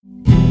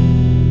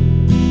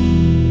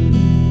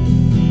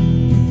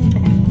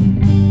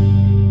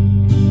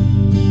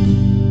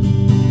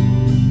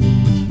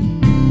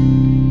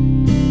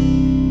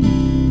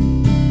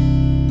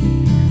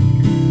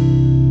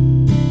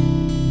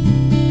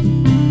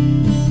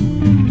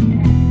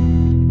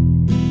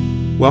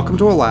Welcome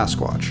to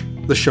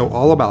Alasquatch, the show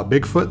all about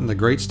Bigfoot in the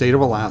great state of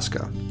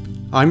Alaska.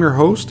 I'm your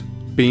host,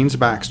 Beans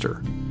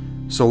Baxter.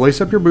 So lace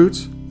up your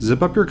boots,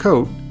 zip up your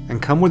coat,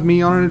 and come with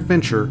me on an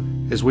adventure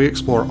as we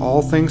explore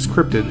all things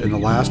cryptid in the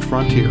last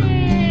frontier.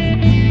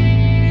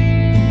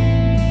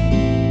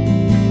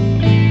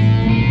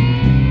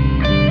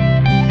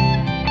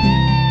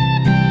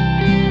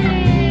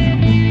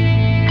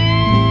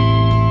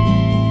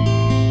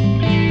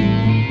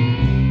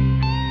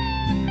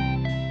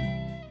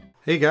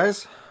 Hey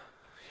guys,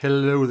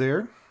 hello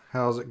there.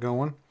 How's it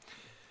going?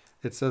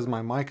 It says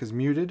my mic is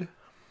muted.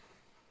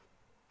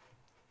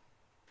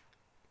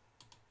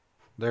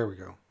 There we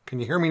go.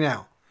 Can you hear me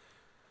now?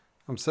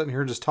 I'm sitting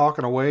here just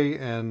talking away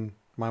and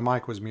my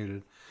mic was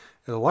muted.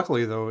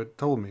 Luckily though, it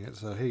told me, it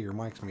said, hey, your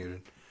mic's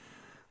muted.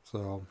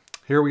 So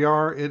here we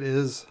are. It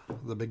is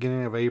the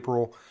beginning of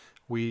April.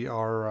 We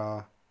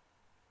are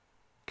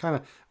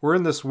we're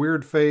in this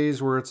weird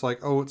phase where it's like,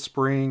 oh, it's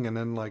spring, and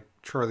then like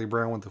Charlie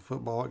Brown with the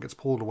football, it gets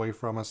pulled away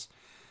from us.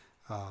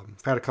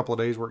 I've had a couple of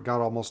days where it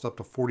got almost up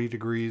to 40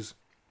 degrees.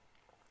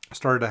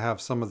 Started to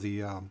have some of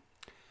the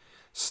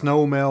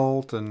snow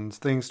melt and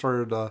things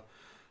started to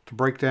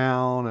break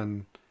down,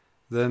 and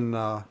then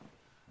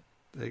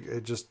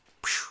it just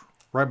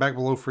right back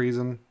below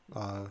freezing.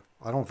 I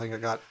don't think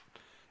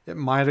it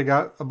might have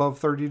got above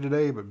 30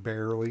 today, but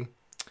barely.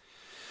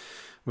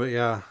 But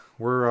yeah,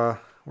 we're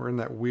in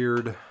that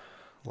weird,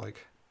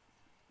 like,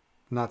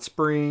 not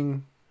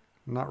spring,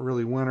 not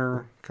really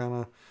winter, kind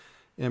of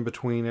in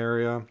between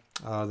area.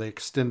 They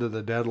extended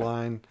the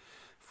deadline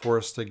for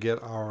us to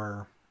get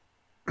our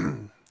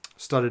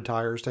studded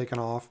tires taken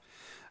off.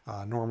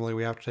 Normally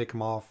we have to take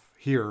them off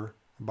here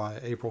by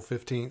April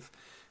 15th.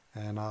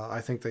 And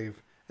I think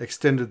they've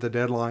extended the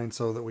deadline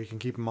so that we can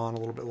keep them on a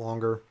little bit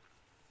longer.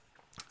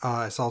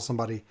 I saw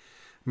somebody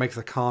make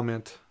the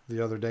comment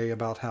the other day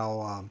about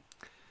how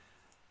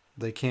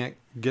they can't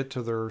get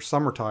to their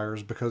summer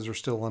tires because they're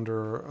still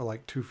under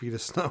like 2 feet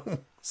of snow.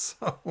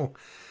 So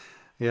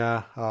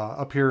yeah,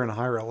 up here in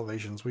higher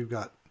elevations, we've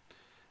got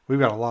a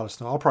lot of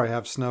snow. I'll probably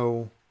have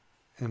snow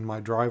in my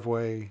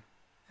driveway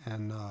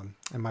and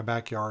in my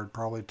backyard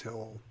probably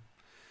till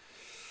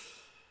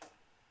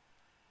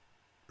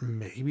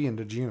maybe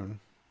into June.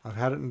 I've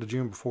had it into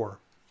June before,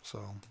 so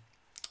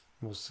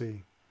we'll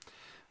see.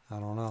 I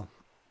don't know.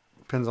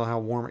 Depends on how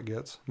warm it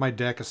gets. My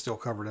deck is still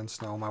covered in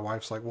snow. My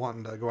wife's like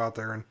wanting to go out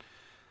there and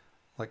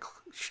like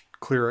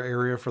clear an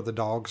area for the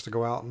dogs to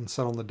go out and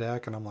sit on the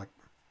deck, and I'm like,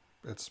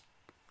 it's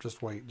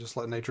just wait, just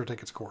let nature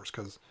take its course,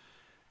 because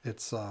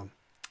it's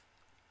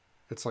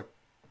like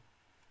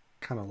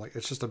kind of like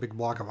it's just a big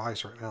block of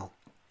ice right now,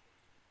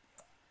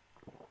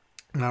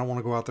 and I don't want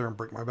to go out there and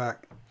break my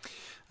back.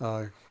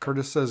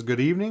 Curtis says good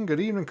evening. Good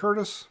evening,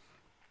 Curtis.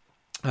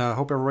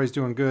 Hope everybody's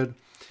doing good.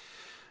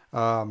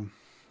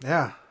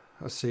 Yeah.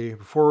 Let's see.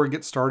 Before we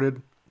get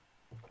started,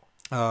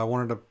 I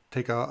wanted to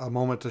take a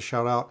moment to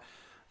shout out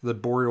the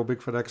Boreal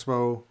Bigfoot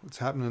Expo. It's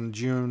happening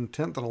June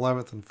 10th and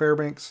 11th in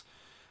Fairbanks.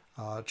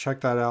 Check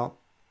that out.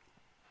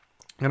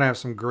 Gonna have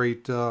some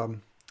great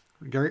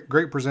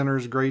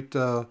presenters, great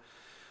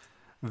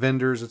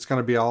vendors. It's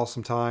gonna be an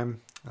awesome time.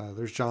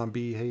 There's John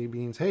B. Hey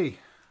Beans. Hey,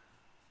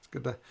 it's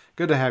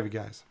good to have you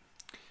guys.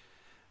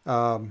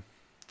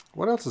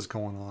 What else is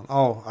going on?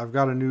 Oh, I've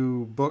got a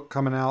new book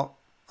coming out.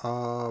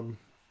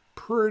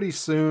 Pretty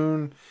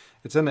soon.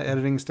 It's in the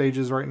editing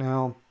stages right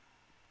now.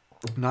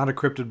 Not a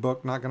cryptid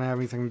book, not going to have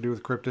anything to do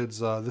with cryptids.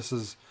 This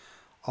is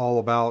all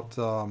about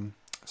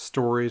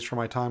stories from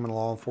my time in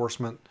law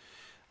enforcement.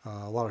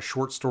 A lot of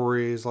short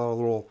stories, a lot of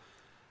little,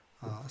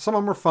 some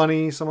of them are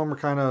funny, some of them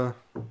are kind of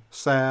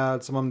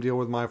sad, some of them deal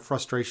with my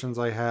frustrations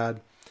I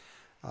had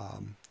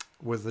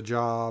with the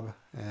job,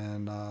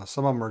 and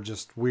some of them are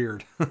just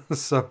weird.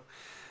 So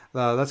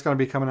that's going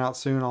to be coming out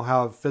soon. I'll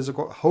have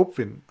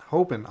hoping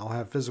I'll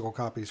have physical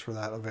copies for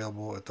that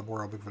available at the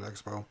Boreal Bigfoot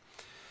Expo.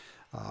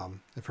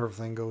 If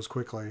everything goes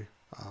quickly.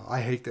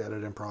 I hate the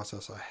editing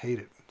process. I hate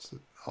it.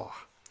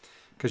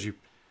 Because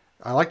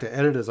I like to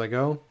edit as I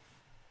go,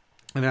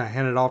 and then I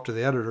hand it off to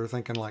the editor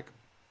thinking like,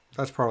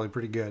 that's probably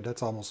pretty good.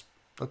 That's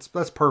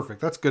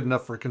perfect. That's good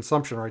enough for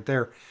consumption right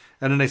there.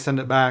 And then they send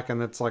it back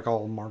and it's like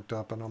all marked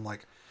up, and I'm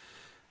like,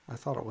 I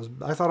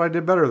thought I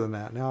did better than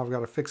that. Now I've got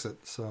to fix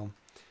it. So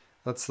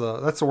that's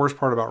the worst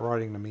part about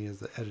writing to me, is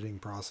the editing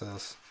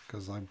process,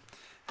 because I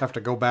have to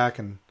go back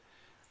and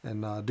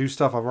do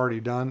stuff I've already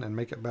done and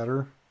make it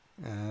better.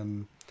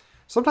 And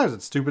sometimes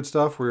it's stupid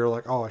stuff where you're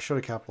like, oh, I should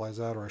have capitalized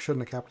that, or I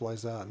shouldn't have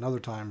capitalized that. And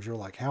other times you're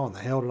like, how in the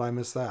hell did I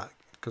miss that?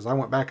 Because I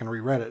went back and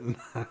reread it and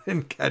I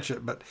didn't catch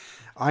it, but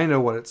I know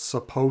what it's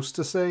supposed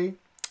to say.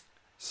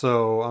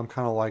 So I'm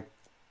kind of like,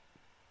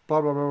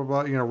 blah, blah, blah,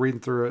 blah, blah, reading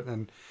through it,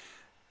 and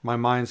my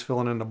mind's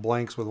filling in the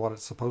blanks with what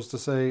it's supposed to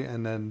say.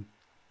 And then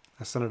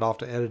I send it off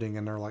to editing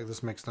and they're like,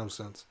 this makes no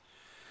sense.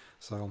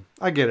 So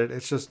I get it.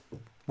 It's just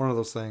one of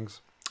those things.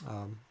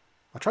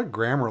 I tried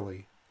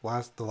Grammarly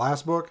the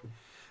last book.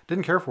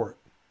 Didn't care for it.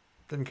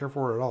 Didn't care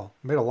for it at all.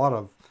 Made a lot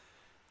of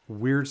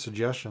weird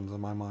suggestions in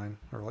my mind.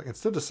 Or like,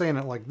 instead of saying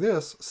it like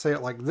this, say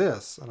it like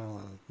this. And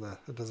I'm like,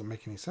 it doesn't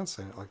make any sense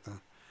saying it like that.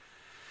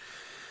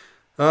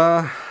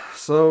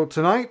 So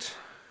tonight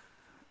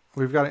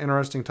we've got an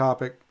interesting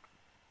topic.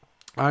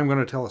 I'm going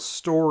to tell a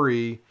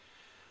story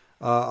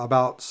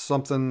about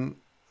something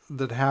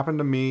that happened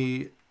to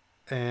me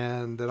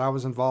and that I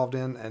was involved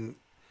in, and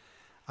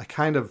I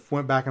kind of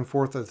went back and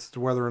forth as to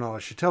whether or not I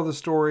should tell this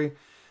story.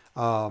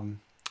 We're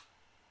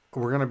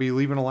going to be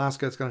leaving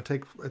Alaska. It's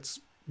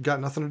got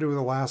nothing to do with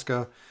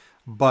Alaska,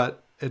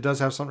 but it does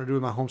have something to do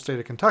with my home state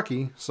of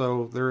Kentucky.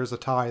 So there is a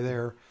tie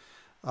there.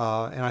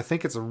 And I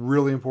think it's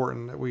really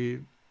important that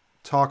we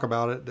talk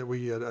about it, that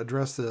we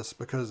address this,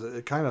 because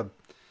it can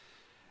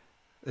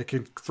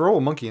throw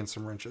a monkey in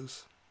some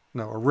wrenches.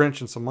 No, a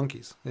wrench and some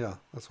monkeys. Yeah,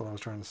 that's what I was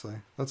trying to say.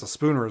 That's a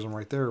spoonerism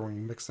right there when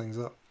you mix things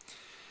up.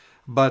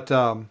 But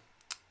I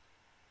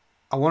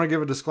want to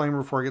give a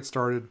disclaimer before I get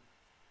started.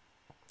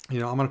 I'm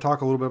going to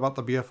talk a little bit about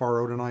the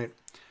BFRO tonight.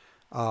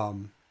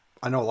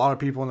 I know a lot of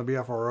people in the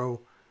BFRO,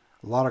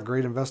 a lot of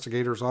great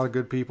investigators, a lot of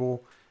good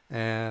people.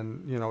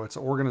 And, it's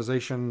an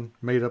organization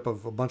made up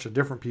of a bunch of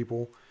different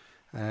people.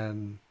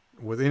 And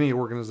with any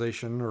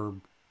organization or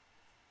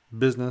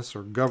business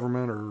or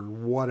government or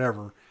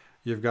whatever,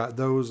 you've got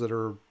those that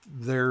are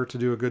there to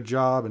do a good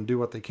job and do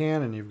what they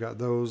can. And you've got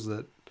those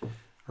that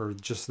are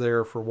just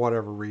there for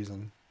whatever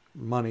reason,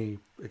 money,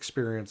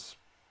 experience,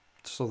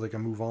 so they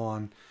can move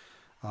on,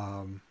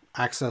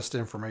 access to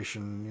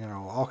information,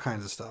 all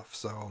kinds of stuff.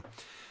 So,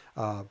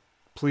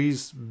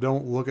 please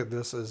don't look at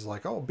this as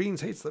like, oh,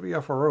 Beans hates the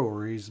BFRO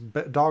or he's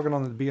dogging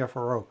on the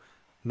BFRO.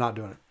 Not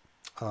doing it.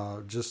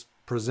 Just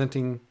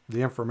presenting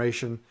the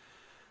information.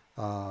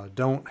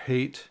 Don't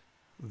hate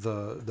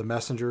the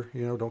messenger.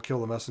 Don't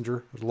kill the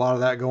messenger. There's a lot of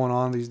that going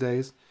on these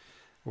days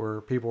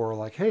where people are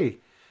like, hey,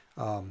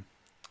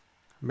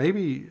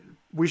 maybe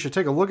we should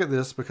take a look at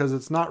this because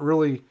it's not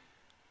really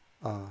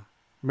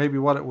maybe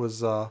what it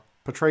was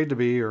portrayed to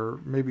be,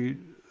 or maybe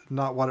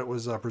not what it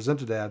was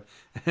presented at.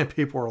 And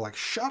people are like,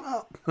 shut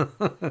up.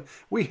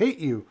 We hate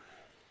you.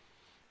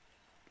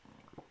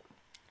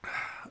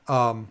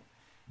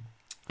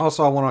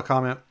 Also, I want to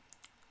comment.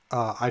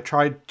 I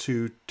tried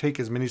to take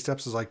as many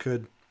steps as I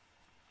could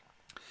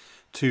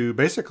to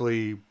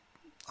basically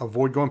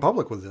avoid going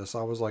public with this.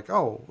 I was like,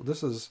 oh,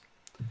 this is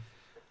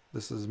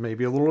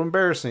maybe a little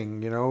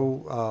embarrassing, here's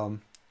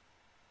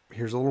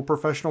a little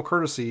professional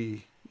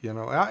courtesy,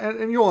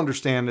 and you'll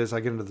understand as I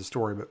get into the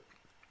story, but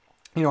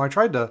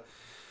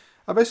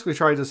I basically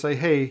tried to say,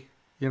 hey,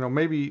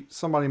 maybe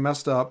somebody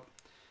messed up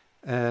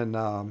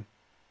and,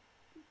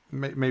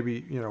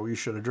 maybe, you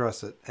should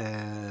address it,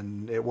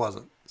 and it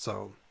wasn't.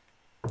 So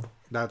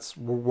that's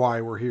why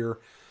we're here.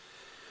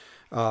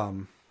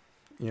 And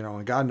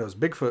God knows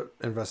Bigfoot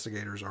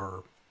investigators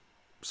are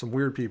some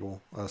weird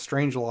people, a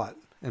strange lot.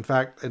 In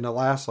fact, in the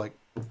last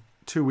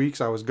 2 weeks,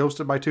 I was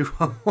ghosted by two.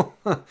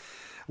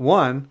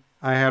 One,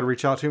 I had to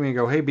reach out to me and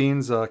go, hey,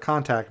 Beans,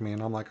 contact me.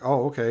 And I'm like,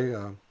 oh, okay.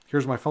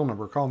 Here's my phone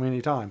number. Call me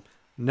anytime.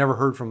 Never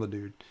heard from the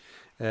dude.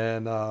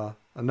 And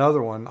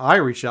another one, I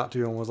reached out to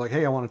him and was like,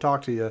 hey, I want to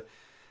talk to you.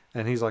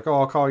 And he's like, oh,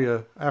 I'll call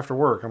you after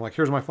work. I'm like,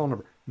 here's my phone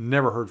number.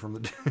 Never heard from the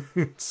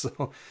dude.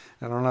 So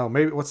I don't know.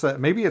 Maybe what's that?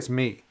 Maybe it's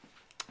me.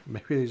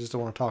 Maybe they just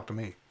don't want to talk to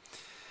me.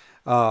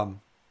 But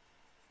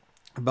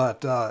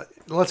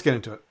let's get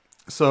into it.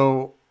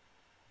 So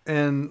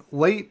in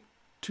late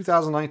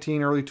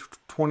 2019, early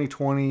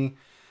 2020,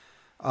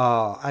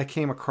 I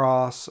came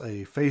across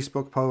a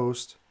Facebook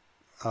post.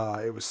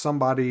 It was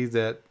somebody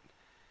that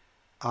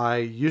I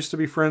used to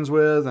be friends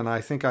with, and I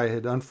think I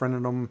had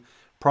unfriended them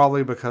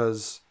probably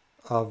because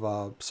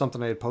of something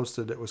they had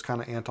posted that was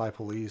kind of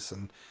anti-police.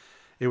 And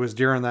it was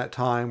during that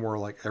time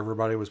where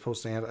everybody was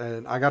posting,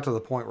 and I got to the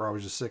point where I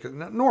was just sick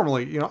of it.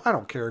 Normally, I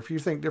don't care if you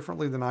think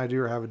differently than I do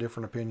or have a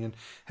different opinion.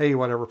 Hey,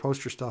 whatever,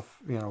 post your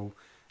stuff,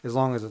 as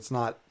long as it's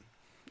not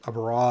a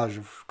barrage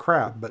of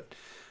crap. But,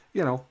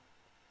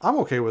 I'm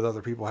okay with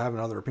other people having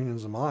other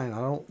opinions than mine.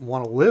 I don't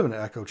want to live in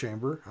an echo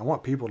chamber. I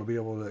want people to be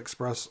able to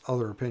express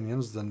other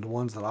opinions than the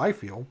ones that I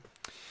feel.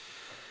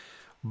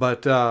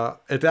 But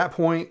at that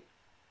point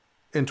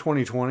in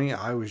 2020,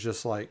 I was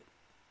just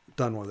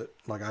done with it.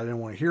 I didn't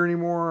want to hear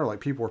anymore.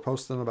 People were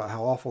posting about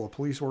how awful the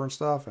police were and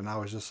stuff. And I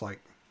was just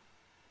like,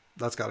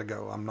 that's got to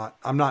go. I'm not,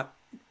 I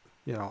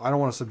don't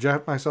want to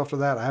subject myself to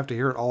that. I have to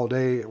hear it all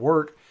day at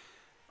work.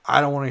 I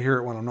don't want to hear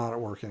it when I'm not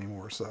at work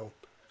anymore. So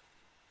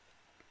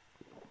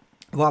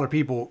a lot of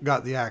people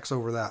got the axe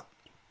over that.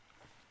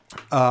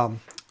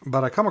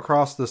 But I come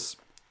across this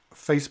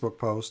Facebook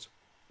post,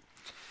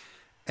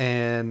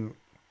 and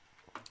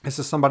this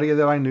is somebody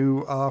that I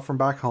knew from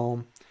back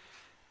home.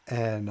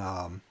 And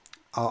I'm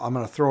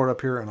going to throw it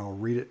up here and I'll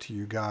read it to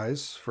you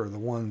guys for the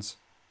ones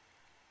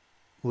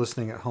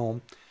listening at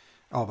home.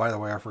 Oh, by the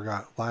way, I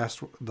forgot.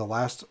 The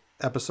last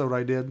episode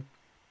I did,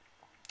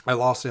 I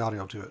lost the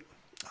audio to it.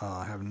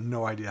 I have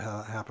no idea how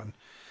that happened.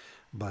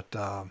 But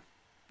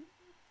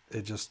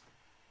it just,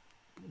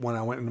 when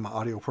I went into my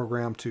audio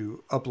program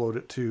to upload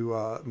it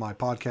to my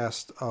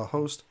podcast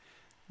host,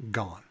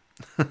 gone.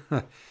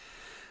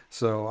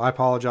 So I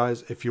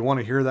apologize. If you want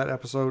to hear that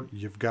episode,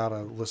 you've got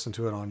to listen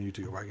to it on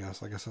YouTube, I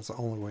guess. I guess that's the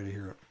only way to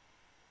hear it.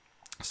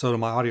 So to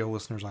my audio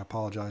listeners, I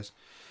apologize.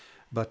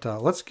 But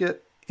let's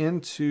get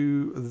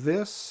into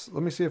this.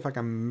 Let me see if I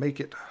can make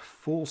it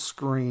full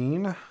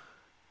screen.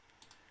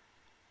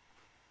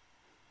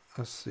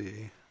 Let's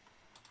see.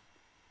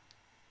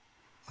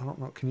 I don't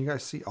know. Can you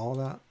guys see all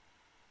that?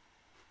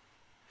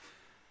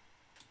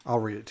 I'll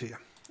read it to you.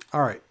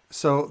 All right.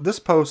 So this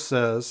post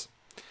says,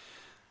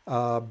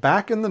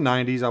 back in the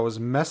 90s, I was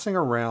messing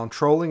around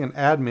trolling an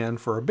admin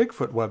for a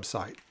Bigfoot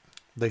website.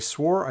 They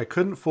swore I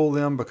couldn't fool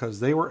them because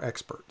they were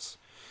experts.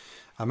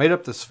 I made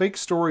up this fake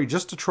story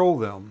just to troll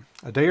them.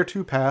 A day or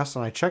two passed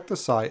and I checked the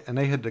site and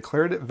they had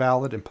declared it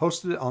valid and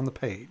posted it on the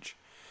page.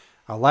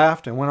 I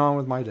laughed and went on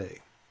with my day.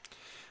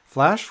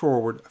 Flash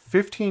forward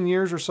 15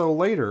 years or so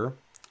later,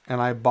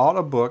 and I bought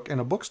a book in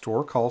a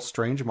bookstore called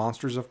Strange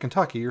Monsters of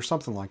Kentucky or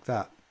something like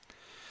that.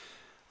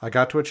 I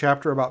got to a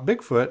chapter about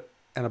Bigfoot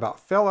and about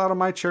fell out of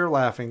my chair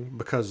laughing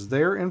because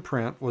there in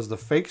print was the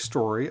fake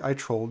story I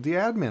trolled the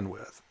admin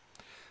with.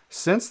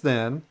 Since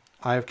then,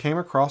 I have came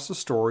across the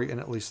story in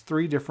at least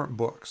 3 different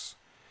books.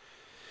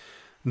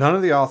 None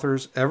of the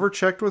authors ever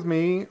checked with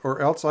me,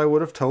 or else I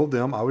would have told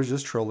them I was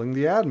just trolling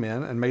the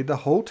admin and made the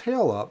whole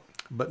tale up,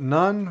 but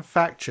none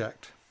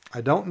fact-checked. I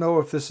don't know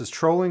if this is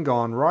trolling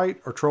gone right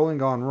or trolling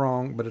gone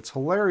wrong, but it's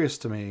hilarious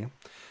to me.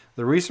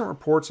 The recent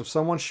reports of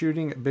someone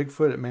shooting at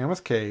Bigfoot at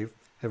Mammoth Cave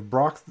have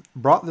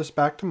brought this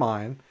back to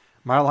mind.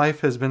 My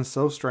life has been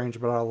so strange,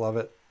 but I love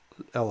it.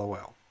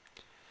 LOL.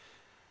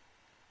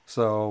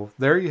 So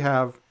there you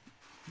have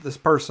this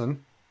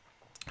person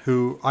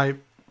who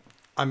I'm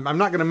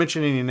not going to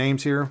mention any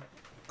names here.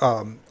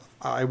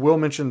 I will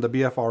mention the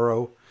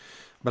BFRO,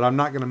 but I'm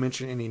not going to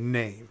mention any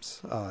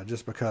names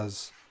just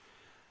because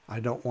I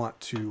don't want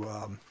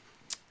to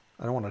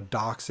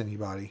dox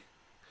anybody.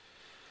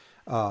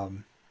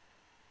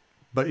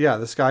 But yeah,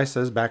 this guy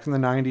says back in the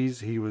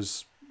 90s he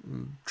was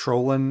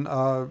trolling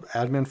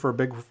admin for a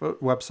Bigfoot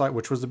website,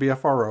 which was the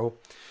BFRO.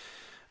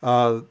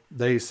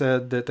 They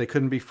said that they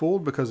couldn't be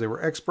fooled because they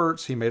were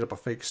experts. He made up a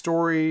fake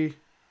story,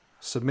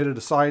 submitted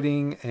a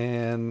sighting,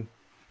 and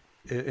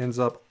it ends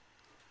up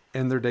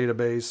in their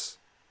database,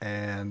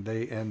 and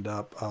they end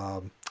up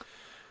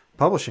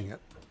publishing it.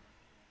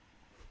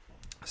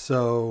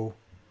 So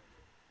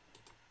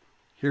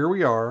here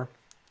we are,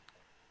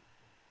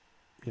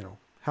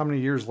 how many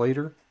years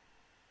later,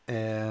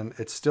 and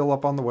it's still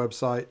up on the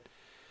website.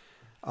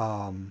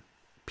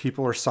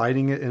 People are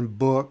citing it in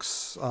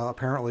books.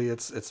 Apparently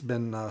it's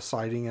been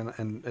citing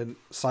and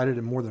cited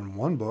in more than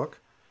one book.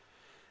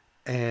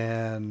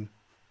 And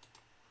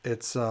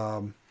it's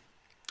a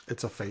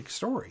fake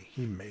story.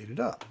 He made it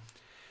up.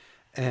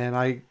 And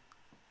I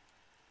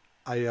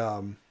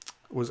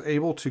was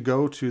able to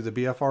go to the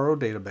BFRO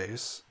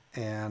database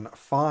and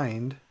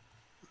find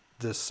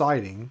this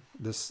citing,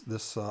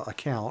 this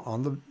account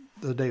on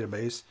the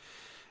database.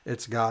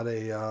 It's got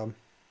a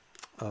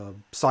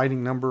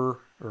citing number,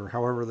 or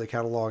however they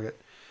catalog it,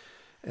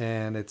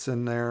 and it's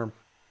in there.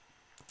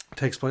 It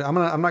takes place. I'm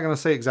not gonna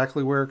say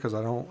exactly where, because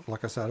I don't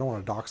want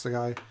to dox the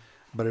guy,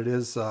 but it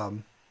is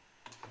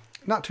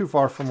not too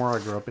far from where I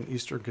grew up in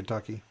Western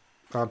Kentucky.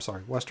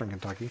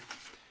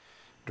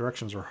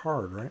 Directions are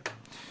hard, right?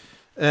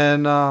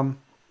 And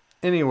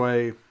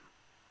anyway,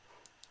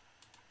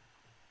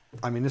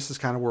 this is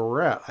kind of where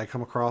we're at. I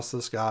come across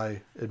this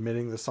guy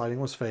admitting the sighting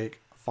was fake.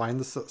 Find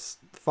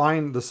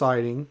the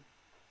sighting,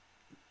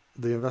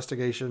 the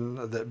investigation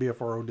that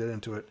BFRO did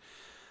into it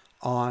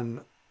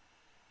on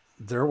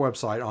their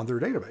website, on their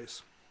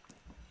database.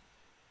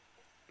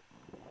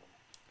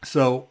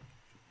 So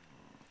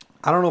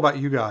I don't know about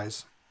you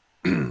guys,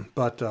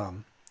 but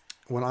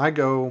when I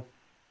go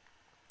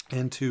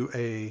into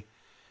a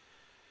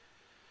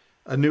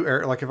new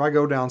area, like if I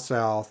go down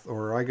south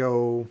or I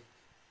go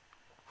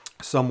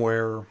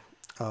somewhere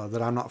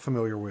that I'm not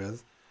familiar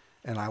with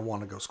and I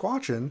want to go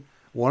squatching,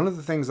 one of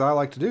the things I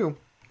like to do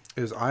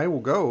is I will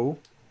go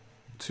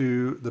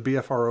to the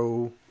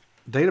BFRO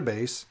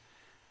database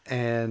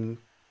and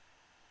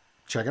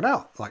check it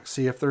out. Like,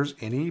 see if there's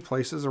any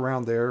places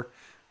around there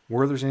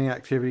where there's any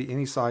activity,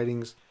 any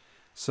sightings,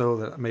 so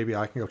that maybe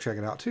I can go check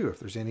it out too.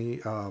 If there's any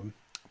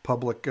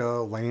public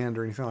land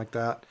or anything like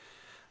that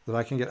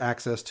I can get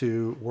access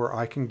to, where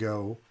I can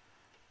go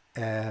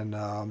and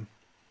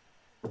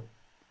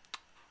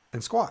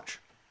squatch.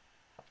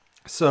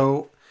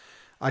 So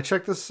I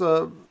checked this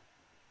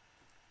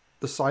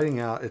the sighting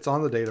out. It's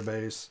on the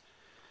database.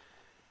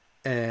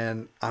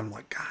 And I'm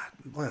like, God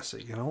bless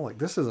it,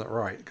 this isn't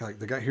right.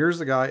 Like here's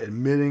the guy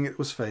admitting it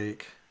was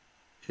fake.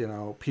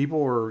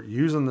 People are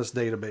using this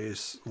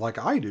database like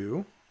I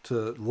do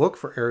to look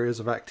for areas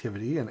of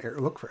activity and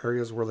look for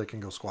areas where they can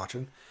go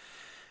squatching.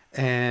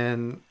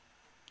 And,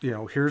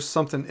 here's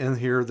something in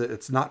here that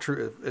it's not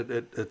true.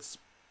 It's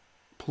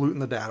polluting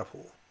the data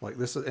pool. Like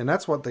this is, and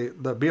that's what the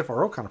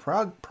BFRO kind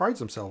of prides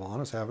themselves on,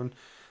 is having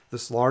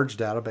this large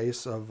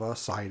database of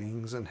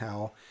sightings, and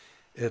how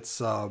it's,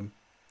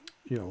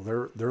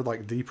 they're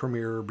like the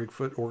premier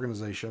Bigfoot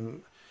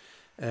organization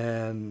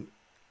and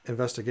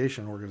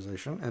investigation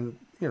organization. And,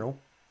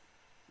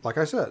 like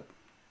I said,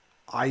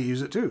 I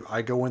use it too.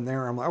 I go in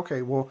there. I'm like,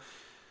 okay, well,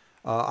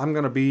 I'm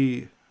going to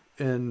be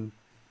in,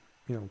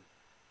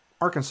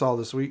 Arkansas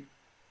this week.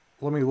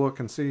 Let me look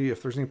and see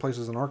if there's any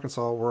places in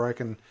Arkansas where I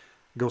can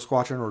go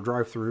squatching or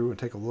drive through and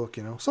take a look,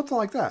 something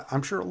like that.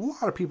 I'm sure a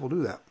lot of people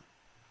do that.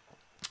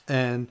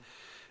 And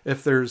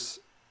if there's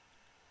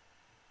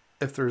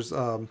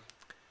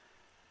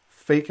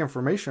fake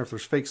information, if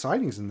there's fake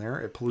sightings in there,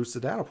 it pollutes the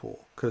data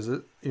pool. Because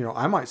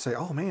I might say,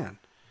 oh man,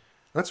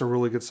 that's a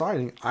really good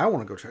sighting. I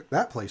want to go check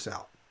that place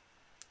out.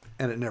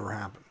 And it never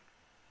happened.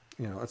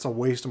 It's a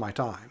waste of my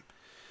time.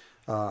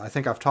 I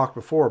think I've talked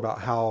before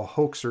about how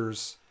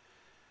hoaxers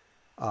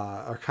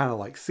are kind of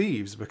like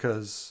thieves,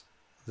 because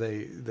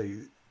they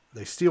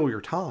steal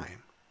your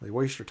time. They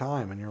waste your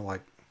time, and you're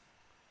like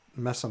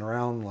messing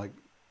around like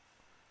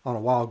on a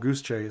wild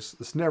goose chase.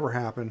 This never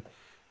happened.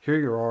 Here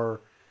you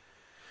are.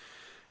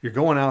 You're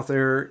going out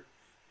there.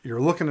 You're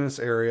looking in this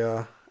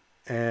area,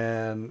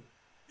 and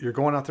you're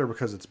going out there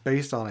because it's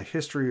based on a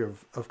history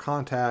of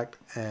contact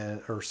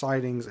or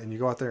sightings, and you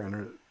go out there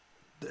and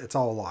it's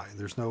all a lie.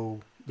 There's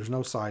no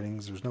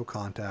sightings. There's no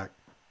contact.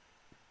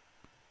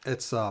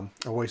 It's a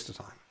waste of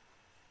time.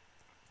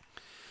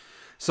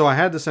 So I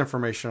had this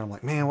information. I'm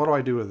like, man, what do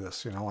I do with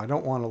this? I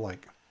don't want to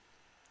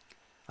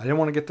I didn't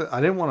want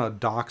to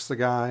dox the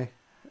guy.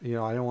 I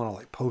didn't want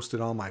to post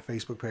it on my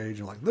Facebook page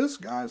and this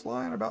guy's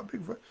lying about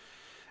Bigfoot.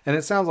 And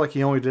it sounds like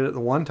he only did it the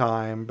one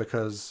time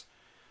because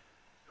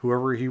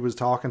whoever he was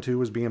talking to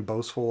was being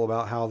boastful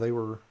about how they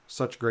were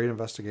such great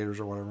investigators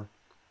or whatever.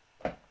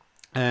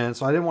 And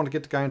so I didn't want to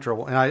get the guy in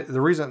trouble. And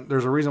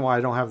there's a reason why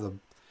I don't have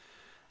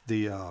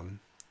the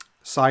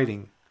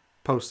sighting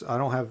post. I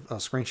don't have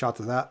screenshots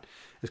of that.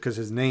 It's because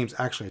his name's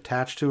actually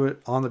attached to it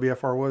on the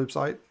BFRO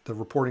website, the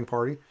reporting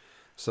party.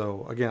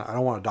 So again, I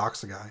don't want to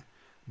dox the guy.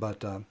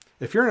 But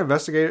if you're an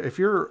investigator, if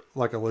you're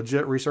like a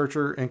legit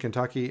researcher in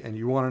Kentucky and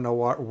you want to know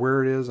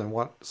where it is and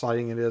what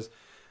sighting it is,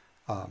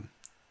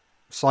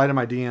 slide in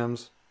my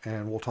DMs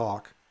and we'll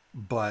talk.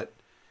 But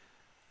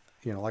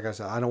like I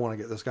said, I don't want to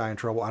get this guy in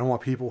trouble. I don't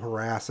want people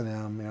harassing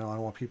him. I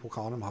don't want people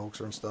calling him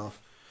hoaxer and stuff.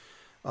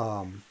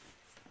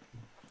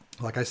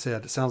 Like I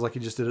said, it sounds like he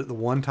just did it the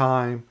one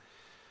time.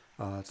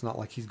 It's not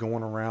like he's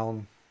going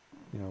around,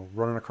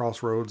 running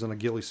across roads in a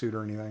ghillie suit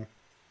or anything.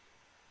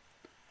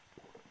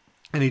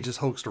 And he just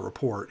hoaxed a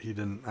report. He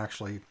didn't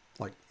actually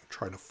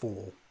try to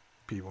fool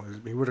people.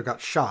 He would have got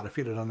shot if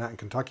he'd have done that in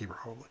Kentucky,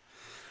 probably.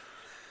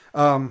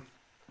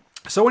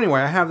 So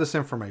anyway, I have this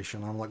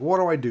information. I'm like, what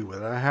do I do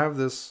with it? I have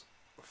this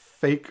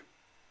fake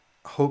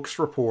hoax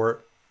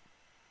report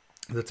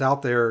that's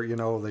out there.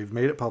 They've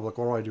made it public.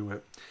 What do I do with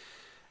it?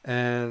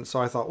 And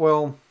so I thought,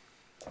 well,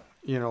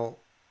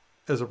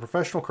 as a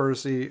professional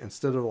courtesy,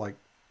 instead of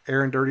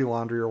airing dirty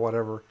laundry or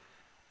whatever,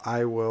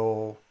 I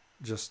will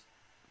just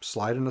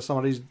slide into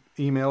somebody's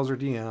emails or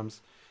DMs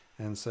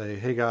and say,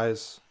 hey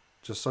guys,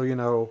 just so you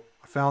know,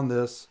 I found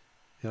this,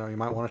 you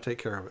might want to take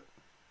care of it.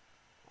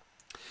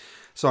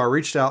 So I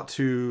reached out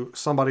to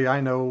somebody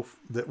I know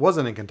that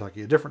wasn't in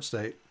Kentucky, a different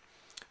state,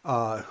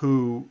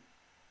 who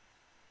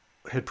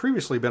had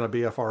previously been a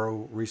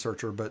BFRO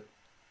researcher, but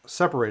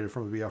separated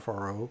from the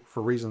BFRO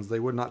for reasons they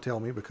would not tell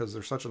me because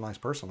they're such a nice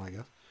person, I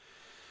guess.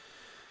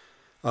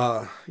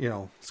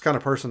 It's the kind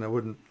of person that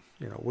wouldn't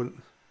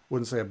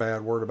say a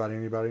bad word about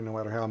anybody, no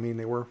matter how mean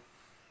they were.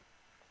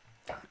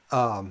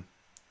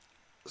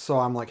 So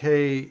I'm like,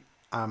 hey,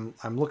 I'm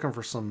looking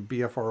for some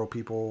BFRO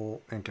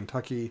people in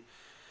Kentucky.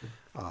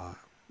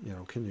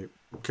 Can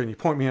you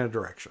point me in a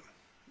direction?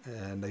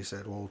 And they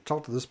said, well,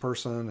 talk to this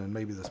person and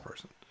maybe this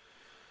person.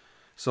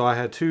 So I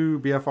had 2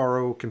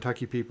 BFRO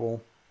Kentucky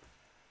people.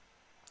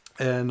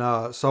 And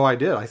so I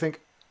did. I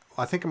think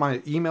I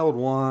emailed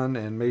one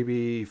and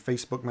maybe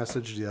Facebook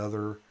messaged the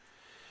other.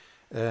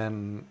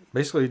 And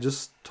basically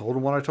just told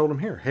him what I told him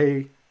here.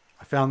 Hey,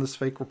 I found this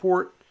fake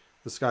report.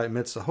 This guy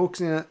admits to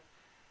hoaxing it.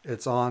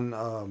 It's on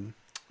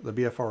the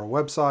BFRO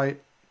website.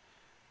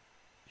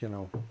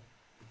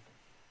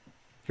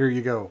 Here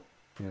you go.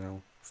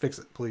 Fix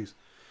it, please.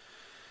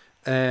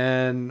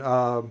 And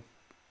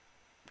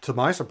to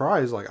my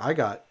surprise, I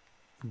got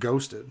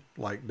ghosted.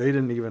 They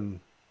didn't even,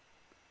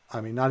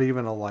 not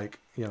even a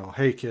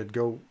hey kid,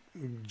 go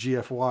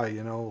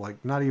GFY,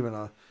 not even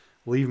a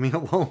leave me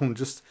alone.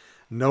 Just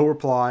no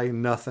reply,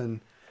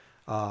 nothing,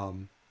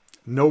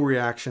 no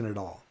reaction at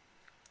all.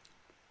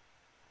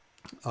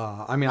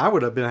 I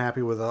would have been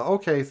happy with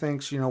okay,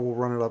 thanks. We'll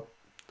run it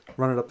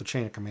up the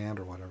chain of command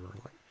or whatever.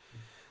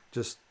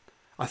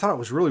 I thought it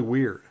was really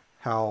weird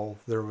how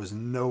there was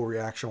no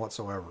reaction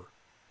whatsoever.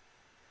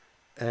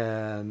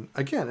 And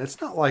again, it's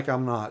not like I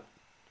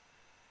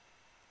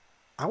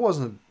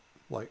wasn't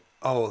like,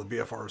 oh, the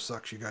BFR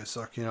sucks. You guys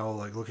suck.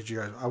 Look at you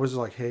guys. I was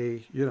like,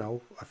 hey,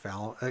 I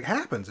found it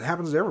happens. It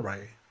happens to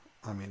everybody.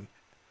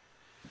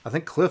 I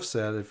think Cliff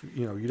said if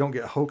you don't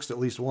get hoaxed at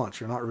least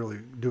once, you're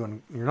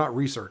not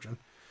researching.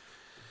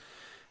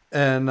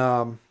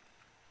 And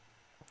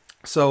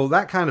so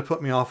that kind of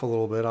put me off a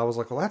little bit. I was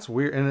like, well, that's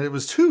weird. And it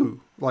was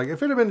 2.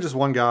 If it had been just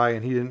one guy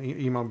and he didn't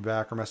email me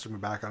back or message me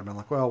back, I'd have been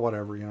like, well,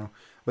 whatever,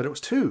 But it was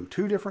 2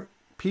 different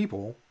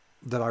people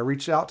that I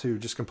reached out to,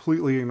 just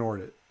completely ignored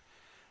it.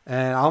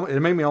 And it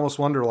made me almost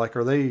wonder,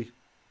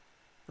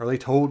 are Are they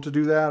told to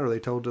do that? Are they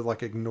told to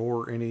like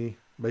ignore any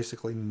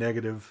basically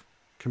negative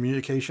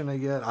communication they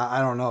get? I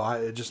don't know.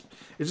 It just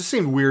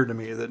seemed weird to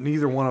me that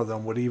neither one of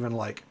them would even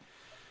like,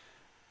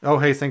 oh,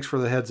 hey, thanks for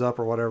the heads up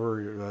or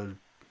whatever.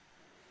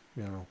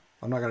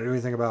 I'm not going to do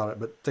anything about it,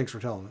 but thanks for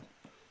telling me.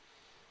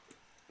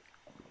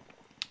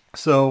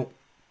 So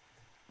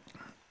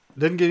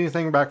didn't get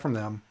anything back from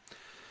them.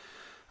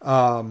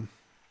 And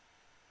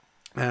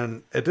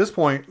at this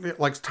point,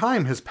 like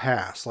time has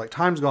passed, like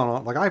time's gone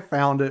on. Like I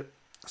found it,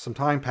 some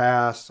time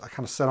passed. I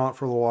kind of sat on it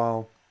for a little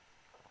while.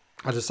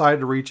 I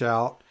decided to reach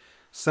out,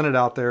 sent it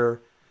out there.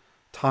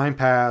 Time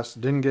passed,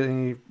 didn't get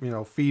any,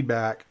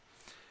 feedback.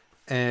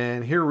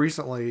 And here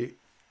recently,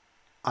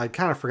 I'd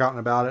kind of forgotten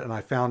about it and I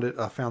found it.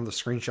 I found the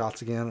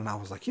screenshots again and I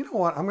was like, you know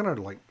what? I'm going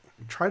to like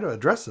try to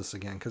address this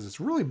again because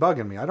it's really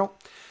bugging me.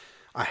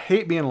 I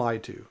hate being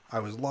lied to. I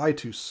was lied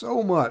to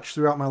so much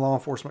throughout my law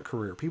enforcement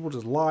career. People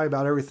just lie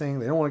about everything.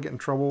 They don't want to get in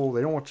trouble.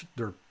 They don't want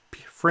their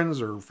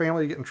friends or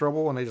family to get in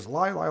trouble, and they just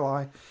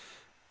lie.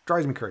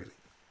 Drives me crazy.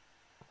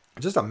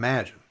 Just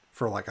imagine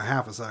for like a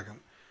half a second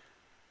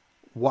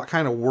what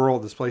kind of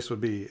world this place would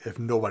be if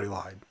nobody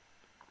lied.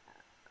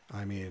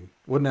 I mean,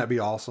 wouldn't that be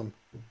awesome?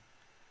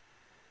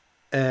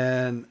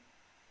 And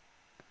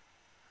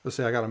let's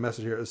see, I got a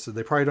message here. It said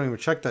they probably don't even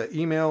check that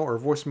email or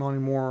voicemail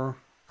anymore.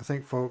 I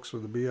think folks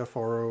with the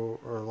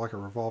BFRO are like a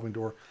revolving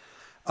door.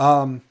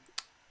 Well,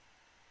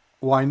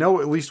 I know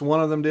at least one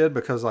of them did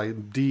because I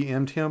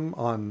DM'd him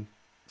on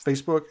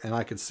Facebook and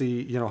I could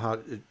see, how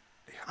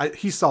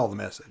he saw the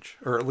message,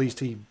 or at least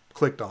he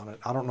clicked on it.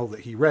 I don't know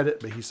that he read it,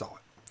 but he saw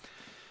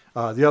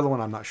it. The other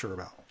one I'm not sure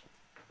about.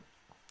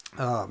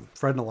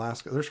 Fred in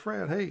Alaska. There's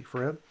Fred. Hey,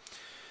 Fred.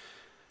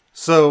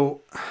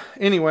 So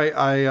anyway,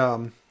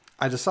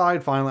 I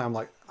decide finally, I'm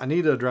like, I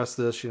need to address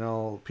this.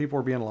 People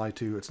are being lied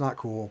to. It's not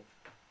cool.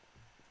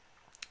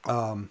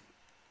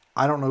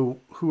 I don't know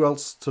who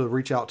else to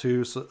reach out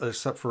to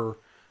except for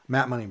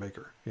Matt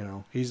Moneymaker.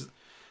 He's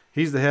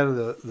the head of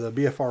the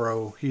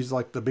BFRO. He's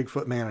like the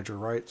Bigfoot manager,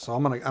 right? So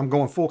I'm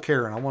going full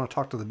Karen. I want to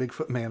talk to the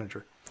Bigfoot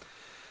manager.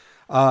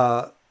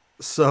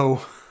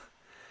 So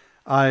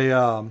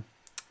I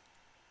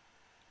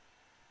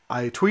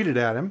tweeted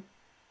at him,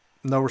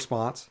 no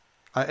response.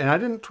 And I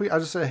didn't tweet. I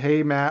just said,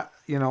 hey, Matt,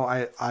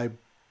 I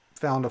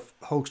found a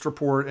hoax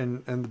report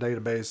in the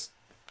database.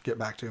 Get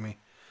back to me.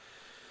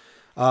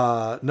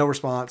 No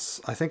response.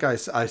 I think I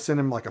sent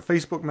him like a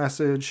Facebook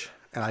message,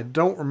 and I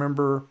don't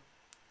remember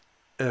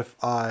if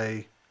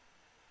I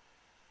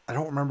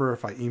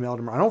emailed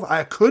him.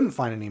 I couldn't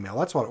find an email.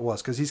 That's what it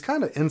was. Cause he's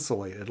kind of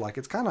insulated. Like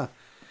I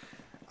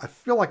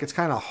feel like it's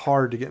kind of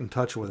hard to get in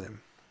touch with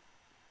him.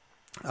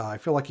 I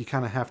feel like you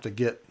kind of have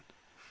to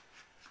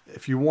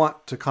if you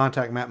want to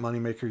contact Matt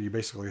Moneymaker, you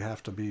basically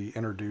have to be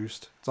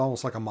introduced. It's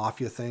almost like a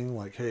mafia thing.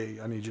 Like, hey,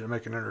 I need you to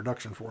make an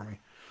introduction for me.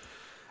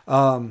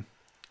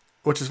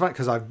 Which is fine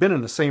because I've been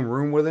in the same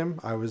room with him.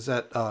 I was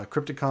at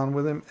Crypticon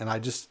with him, and I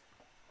just,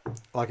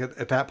 like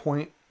at that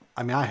point,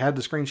 I mean, I had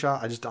the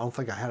screenshot. I just don't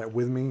think I had it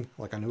with me.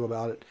 Like I knew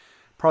about it.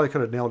 Probably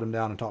could have nailed him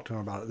down and talked to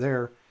him about it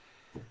there.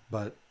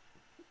 But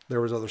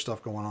there was other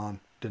stuff going on.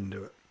 Didn't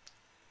do it.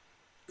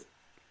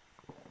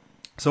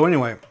 So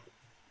anyway,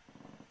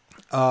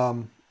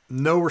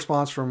 no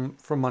response from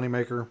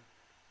Moneymaker,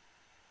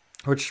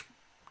 which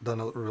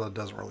doesn't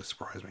really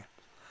surprise me.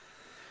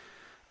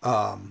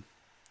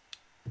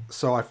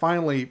 So I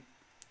finally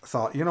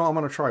thought, I'm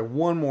going to try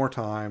one more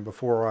time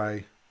before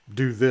I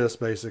do this,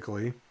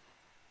 basically.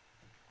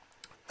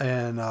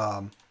 And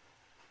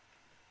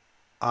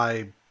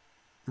I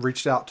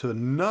reached out to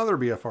another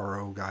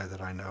BFRO guy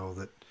that I know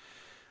that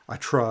I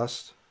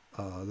trust,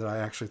 that I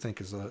actually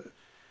think is a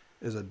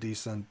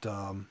decent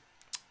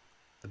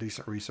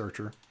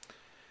researcher.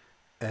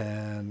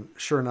 And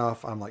sure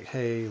enough, I'm like,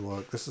 hey,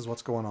 look, this is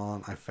what's going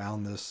on. I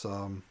found this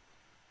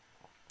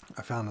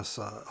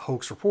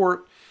hoax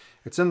report.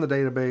 It's in the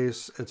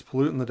database. It's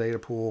polluting the data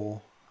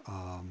pool.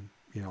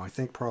 I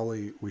think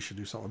probably we should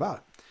do something about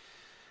it.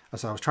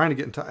 So I was trying to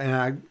get in touch, and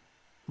I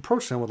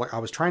approached him with I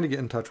was trying to get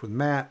in touch with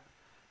Matt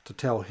to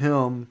tell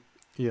him,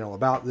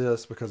 about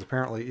this because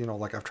apparently,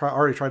 I've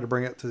already tried to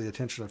bring it to the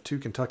attention of 2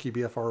 Kentucky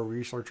BFRO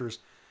researchers,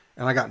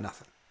 and I got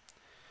nothing.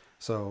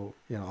 So,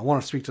 I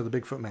want to speak to the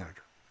Bigfoot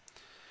manager.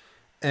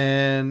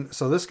 And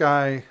so this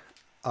guy,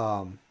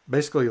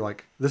 basically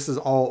this is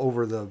all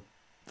over the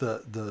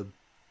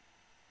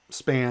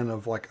span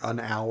of like an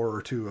hour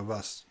or two of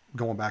us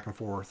going back and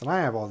forth. And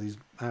I have all these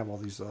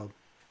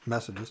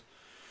messages.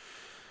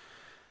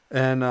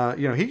 And,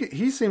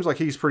 he seems like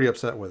he's pretty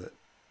upset with it.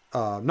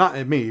 Not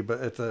at me,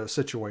 but at the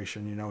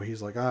situation,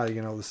 he's like,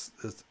 this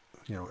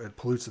it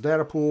pollutes the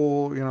data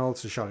pool.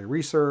 It's a shoddy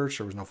research.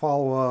 There was no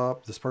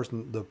follow-up.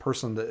 The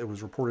person that it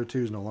was reported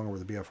to is no longer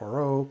with the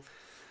BFRO.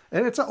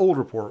 And it's an old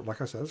report.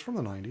 Like I said, it's from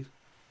the 90s.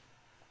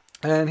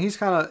 And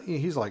he's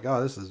like,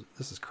 oh, this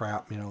is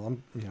crap.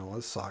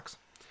 This sucks.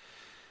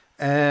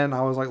 And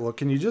I was like, look,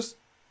 can you just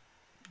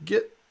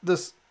get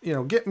this,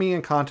 get me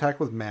in contact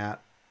with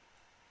Matt,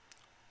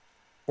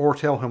 or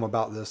tell him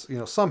about this,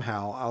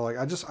 somehow.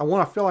 I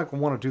feel like I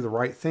want to do the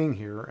right thing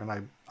here. And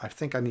I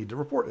think I need to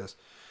report this.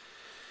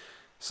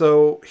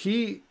 So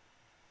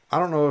I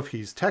don't know if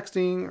he's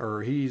texting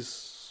or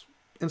he's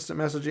instant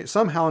messaging.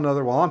 Somehow or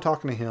another, while I'm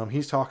talking to him,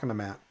 he's talking to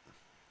Matt,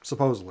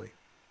 supposedly.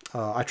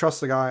 I trust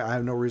the guy. I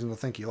have no reason to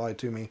think he lied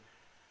to me.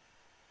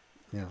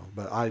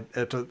 But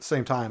at the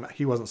same time,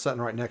 he wasn't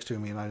sitting right next to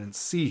me, and I didn't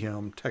see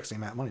him texting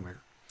Matt Moneymaker.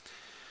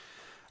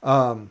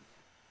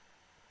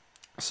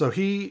 So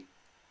he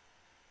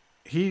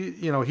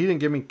didn't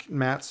give me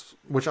Matt's,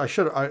 which I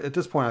should. At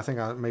this point, I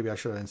think maybe I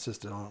should have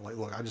insisted on it. Like,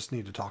 look, I just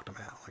need to talk to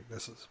Matt. Like,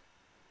 this is.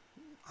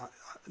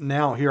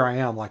 Now here I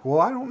am, like, well,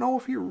 I don't know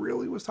if he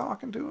really was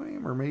talking to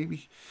him, or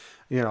maybe,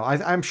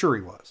 I'm sure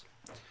he was.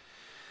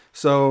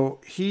 So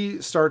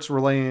he starts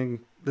relaying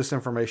this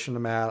information to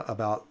Matt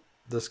about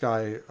this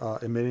guy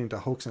admitting to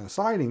hoaxing a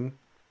sighting.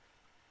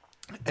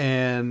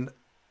 And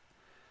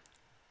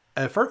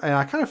at first, and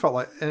I kind of felt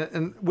like,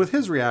 and with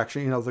his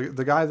reaction,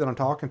 the guy that I'm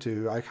talking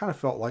to, I kind of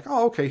felt like,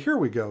 oh, okay, here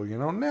we go.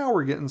 Now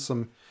we're getting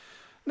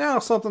now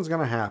something's going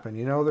to happen.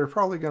 They're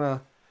probably going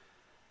to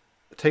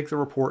take the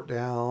report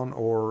down,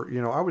 or,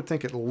 I would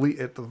think at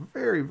the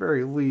very,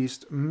 very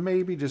least,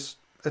 maybe just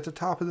at the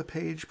top of the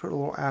page, put a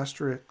little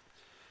asterisk.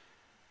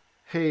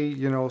 Hey,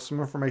 some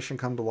information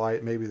come to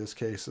light. Maybe this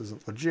case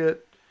isn't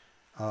legit.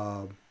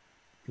 The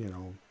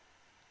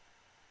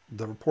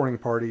reporting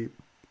party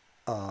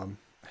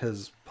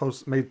has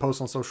made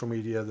posts on social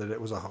media that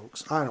it was a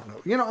hoax. I don't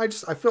know.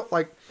 I felt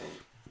like,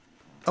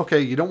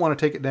 okay, you don't want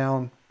to take it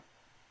down.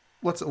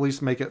 Let's at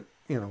least make it,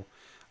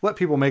 let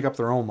people make up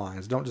their own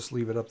minds. Don't just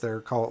leave it up there,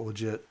 call it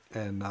legit.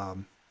 And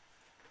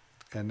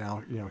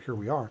now, here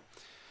we are.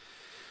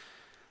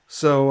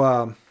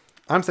 So,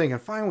 I'm thinking,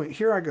 finally,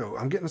 here I go.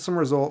 I'm getting some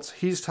results.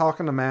 He's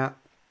talking to Matt.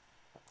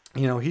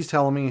 He's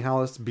telling me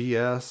how it's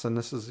BS, and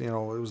this is, it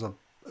was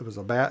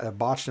a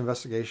botched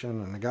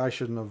investigation, and the guy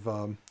shouldn't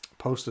have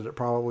posted it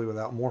probably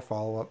without more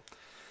follow up.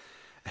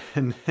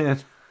 And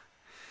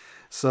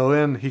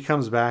then he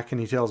comes back and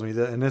he tells me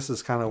that, and this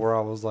is kind of where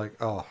I was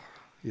like, oh,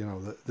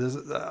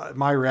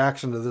 my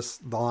reaction to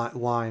this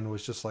line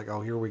was just like,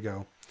 oh, here we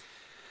go.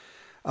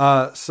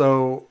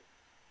 So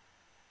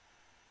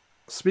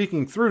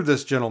speaking through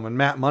this gentleman,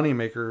 Matt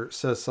Moneymaker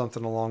says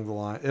something along the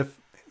line.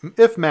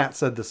 If Matt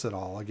said this at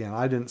all, again,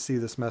 I didn't see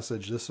this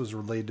message. This was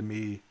relayed to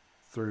me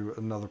through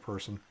another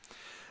person.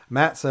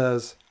 Matt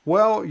says,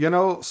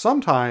 well,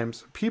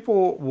 sometimes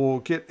people will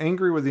get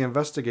angry with the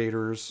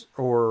investigators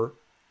or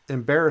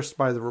embarrassed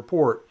by the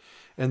report,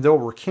 and they'll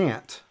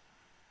recant.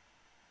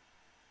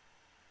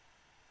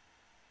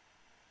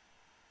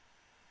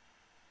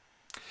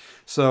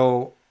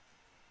 So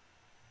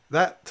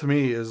that to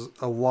me is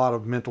a lot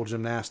of mental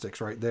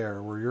gymnastics right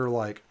there, where you're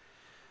like,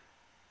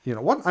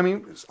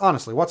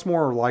 honestly, what's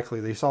more likely?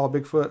 They saw a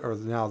Bigfoot, or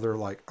now they're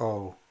like,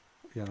 oh,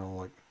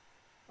 like,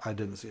 I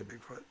didn't see a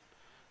Bigfoot.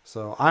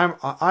 So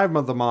I'm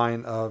of the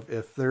mind of,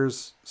 if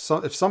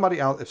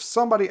somebody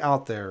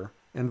out there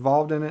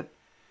involved in it,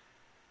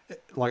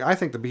 like, I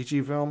think the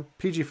PG film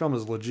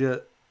is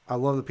legit. I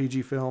love the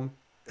PG film.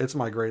 It's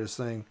my greatest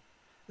thing.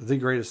 The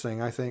greatest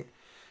thing, I think.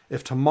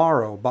 If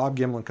tomorrow Bob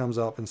Gimlin comes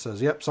up and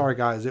says, yep, sorry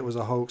guys, it was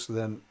a hoax,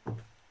 then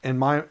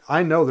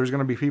I know there's going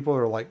to be people that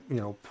are like,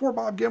 poor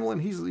Bob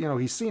Gimlin,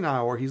 he's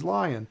senile, or he's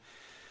lying.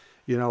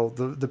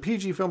 The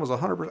PG film is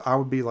 100%. I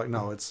would be like,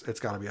 no, it's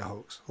got to be a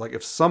hoax. Like,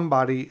 if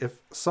somebody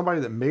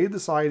that made the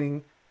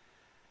sighting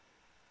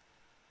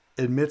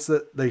admits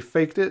that they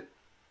faked it,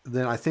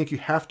 then I think you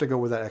have to go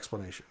with that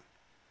explanation.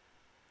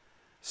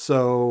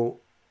 So,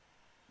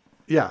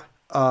 yeah,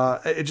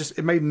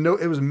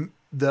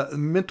 the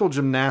mental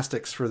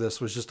gymnastics for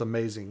this was just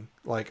amazing.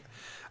 Like,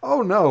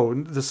 oh no,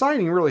 the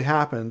sighting really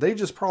happened. They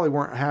just probably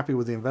weren't happy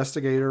with the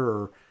investigator,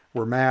 or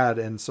were mad,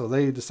 and so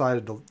they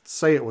decided to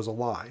say it was a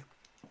lie.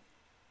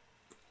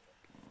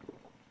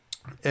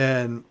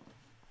 And,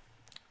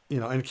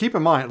 and keep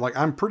in mind, like,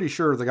 I'm pretty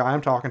sure the guy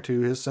I'm talking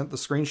to has sent the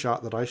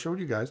screenshot that I showed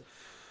you guys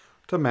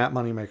to Matt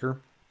Moneymaker,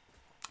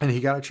 and he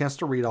got a chance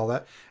to read all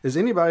that. Is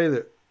anybody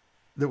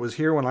that was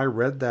here when I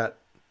read that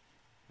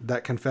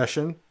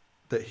confession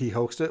that he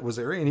hoaxed it? Was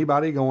there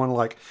anybody going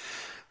like,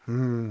 I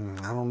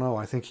don't know,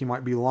 I think he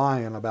might be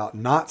lying about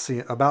not seeing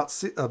the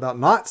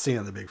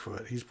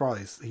Bigfoot.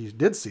 He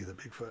did see the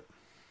Bigfoot.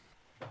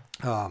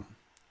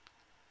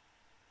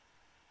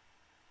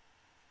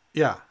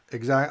 Yeah,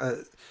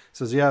 exactly.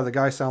 Says, yeah, the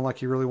guy sounded like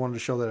he really wanted to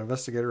show that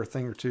investigator a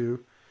thing or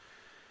two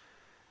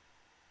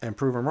and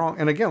prove him wrong.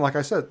 And again, like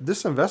I said,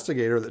 this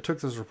investigator that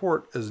took this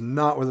report is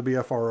not with the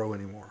BFRO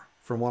anymore,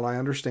 from what I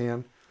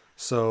understand.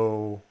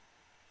 So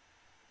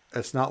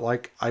it's not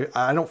like,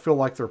 I don't feel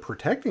like they're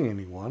protecting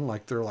anyone.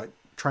 Like, they're like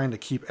trying to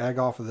keep egg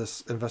off of this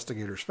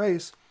investigator's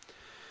face.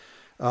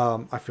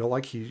 I feel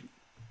like he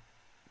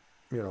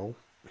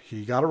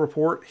got a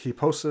report. He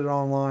posted it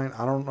online.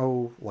 I don't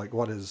know, like,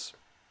 what his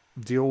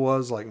deal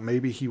was. Like,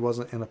 maybe he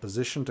wasn't in a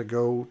position to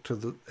go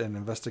and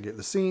investigate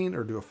the scene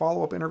or do a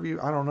follow-up interview.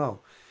 I don't know.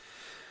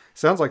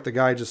 Sounds like the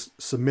guy just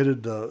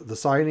submitted the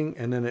sighting,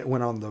 and then it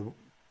went on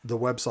the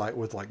website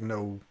with like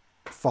no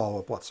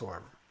follow-up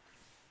whatsoever.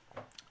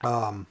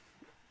 Um,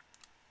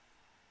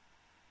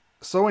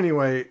 so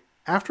anyway,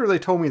 after they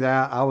told me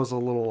that, I was a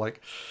little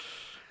like,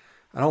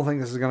 I don't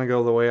think this is going to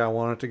go the way I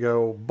want it to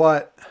go.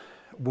 But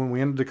when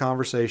we ended the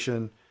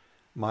conversation,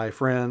 my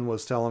friend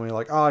was telling me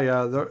like, oh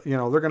yeah, they're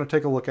going to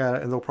take a look at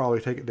it and they'll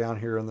probably take it down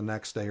here in the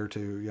next day or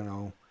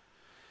two,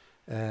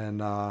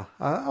 And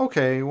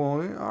okay,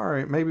 well, all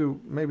right,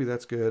 maybe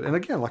that's good. And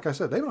again, like I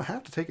said, they don't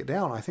have to take it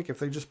down. I think if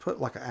they just put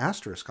like an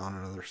asterisk on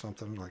it or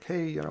something, like,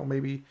 hey,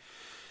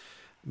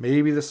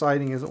 maybe the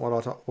sighting isn't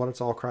what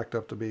it's all cracked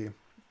up to be.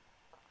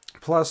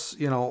 Plus,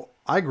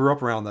 I grew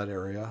up around that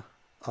area.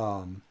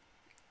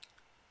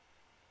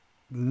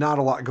 Not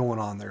a lot going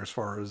on there as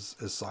far as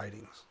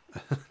sightings.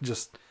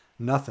 Just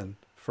nothing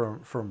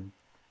from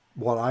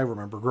what I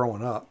remember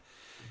growing up.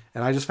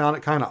 And I just found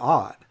it kind of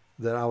odd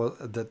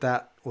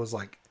that was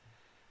like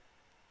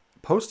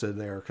posted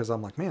there, because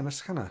I'm like, man,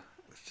 it kind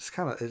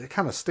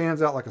of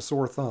stands out like a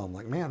sore thumb.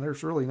 Like, man,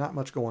 there's really not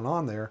much going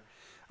on there.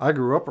 I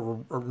grew up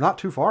or not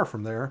too far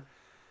from there.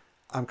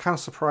 I'm kind of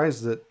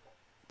surprised that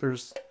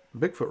there's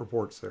Bigfoot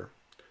reports there.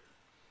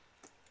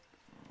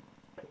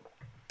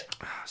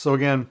 So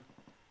again,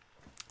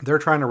 they're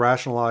trying to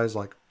rationalize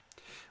like,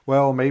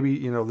 well, maybe,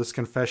 this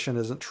confession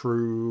isn't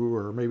true,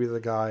 or maybe the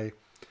guy,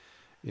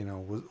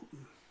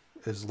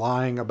 is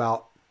lying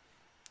about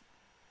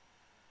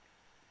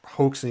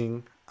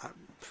hoaxing,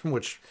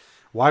 which,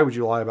 why would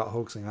you lie about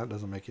hoaxing? That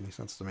doesn't make any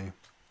sense to me.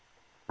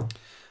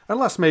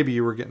 Unless maybe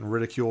you were getting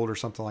ridiculed or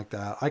something like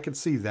that. I could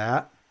see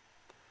that,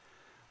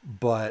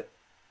 but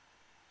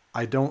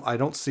I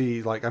don't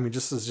see, like, I mean,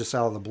 just as just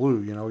out of the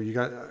blue,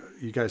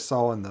 you guys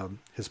saw in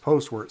his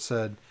post where it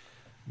said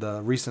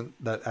the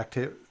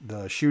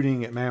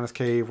shooting at Mammoth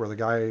Cave where the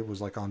guy was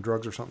like on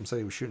drugs or something, said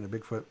he was shooting at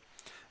Bigfoot.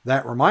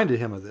 That reminded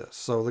him of this.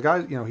 So the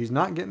guy, he's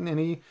not getting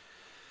any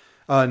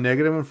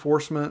negative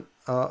enforcement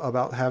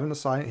about having a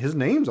sign. His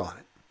name's on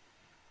it.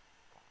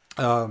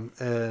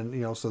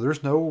 And, so there's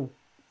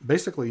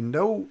basically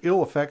no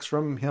ill effects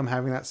from him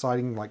having that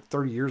sighting like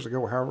 30 years ago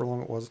or however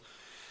long it was.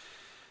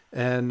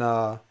 And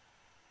now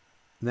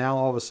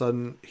all of a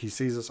sudden he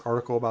sees this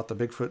article about the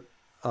Bigfoot,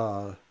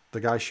 the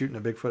guy shooting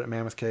a Bigfoot at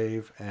Mammoth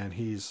Cave, and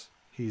he's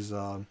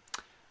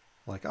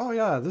like, oh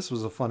yeah, this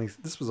was a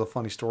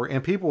funny story,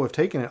 and people have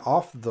taken it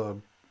off the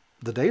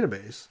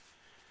database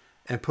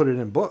and put it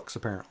in books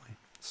apparently.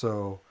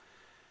 So,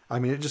 I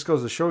mean, it just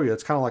goes to show you,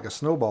 it's kind of like a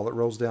snowball that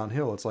rolls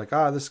downhill. It's like,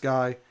 this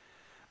guy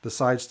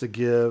decides to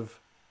give,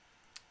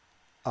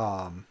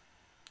 a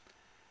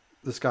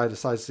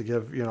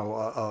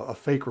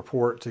fake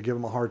report to give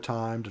him a hard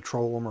time, to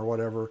troll him or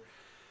whatever.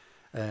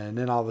 And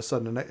then all of a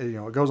sudden,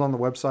 it goes on the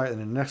website,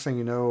 and the next thing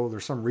you know,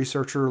 there's some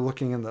researcher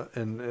looking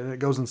and it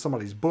goes in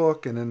somebody's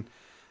book, and then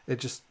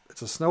it's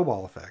a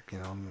snowball effect,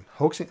 And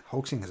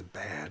hoaxing is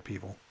bad,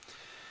 people.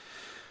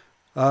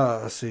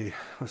 Let's see.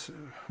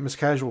 Miss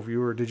Casual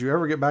Viewer, did you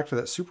ever get back to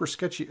that super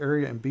sketchy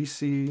area in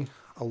BC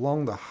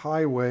along the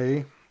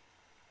highway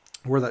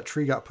where that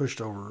tree got pushed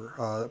over?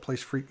 That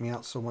place freaked me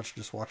out so much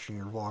just watching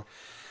your vlog.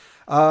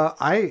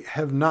 I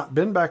have not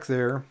been back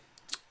there,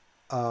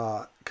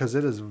 because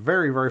it is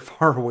very, very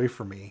far away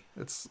from me.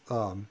 It's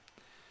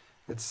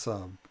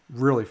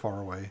really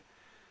far away.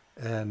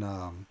 And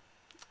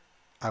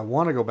I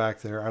want to go back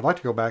there. I'd like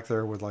to go back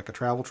there with like a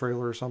travel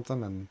trailer or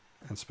something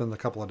and spend a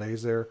couple of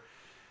days there.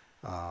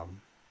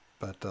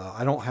 But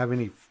I don't have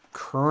any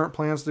current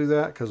plans to do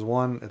that, because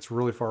one, it's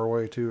really far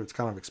away, two, it's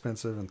kind of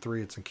expensive, and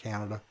three, it's in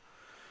Canada.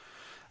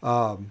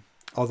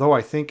 Although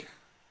I think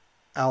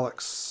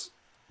Alex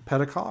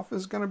Petikoff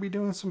is going to be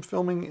doing some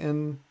filming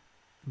in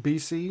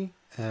BC,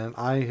 and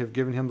I have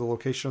given him the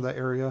location of that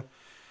area.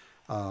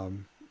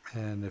 And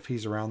if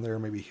he's around there,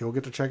 maybe he'll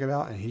get to check it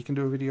out and he can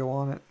do a video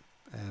on it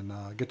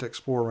and get to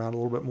explore around a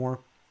little bit more.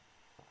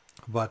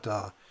 But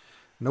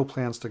no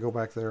plans to go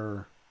back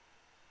there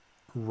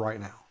right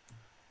now.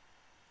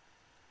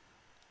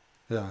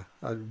 Yeah,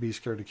 I'd be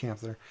scared to camp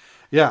there.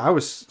 Yeah, I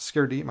was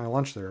scared to eat my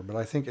lunch there, but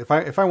I think if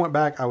I went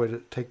back, I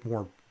would take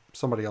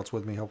somebody else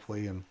with me,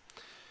 hopefully, and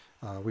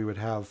we would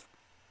have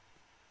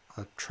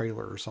a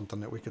trailer or something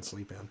that we could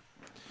sleep in.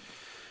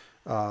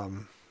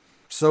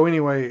 So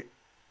anyway,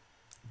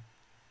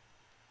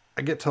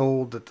 I get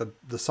told that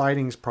the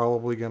sighting's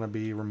probably going to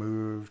be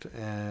removed,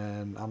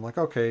 and I'm like,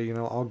 okay,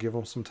 I'll give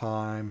them some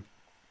time.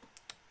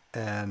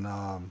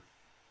 And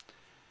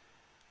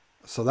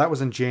so that was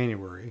in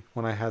January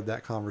when I had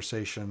that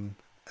conversation,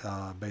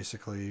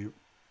 basically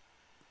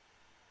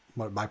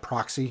by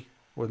proxy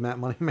with Matt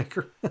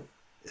Moneymaker.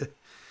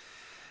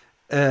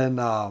 And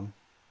I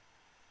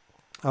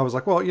was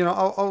like, well,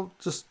 I'll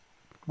just,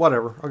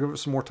 whatever. I'll give it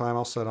some more time.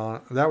 I'll sit on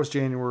it. That was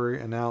January,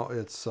 and now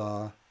it's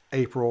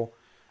April.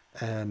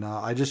 And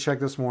I just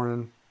checked this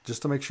morning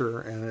just to make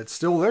sure, and it's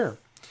still there.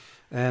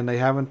 And they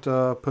haven't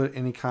put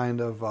any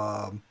kind of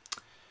a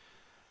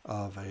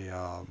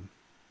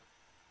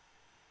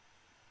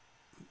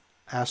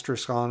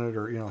asterisk on it,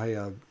 or hey,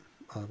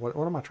 what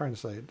am I trying to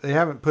say? They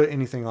haven't put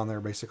anything on there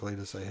basically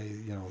to say, hey,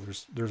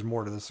 there's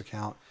more to this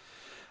account.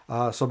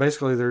 So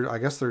basically, I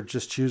guess they're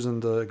just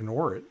choosing to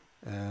ignore it,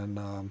 and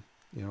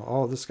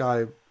oh, this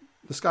guy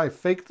this guy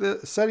faked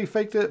it, said he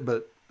faked it,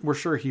 but we're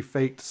sure he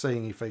faked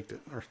saying he faked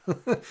it.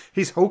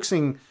 He's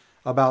hoaxing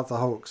about the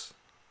hoax.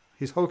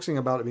 He's hoaxing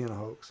about it being a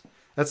hoax.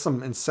 That's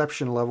some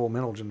Inception level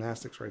mental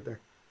gymnastics right there.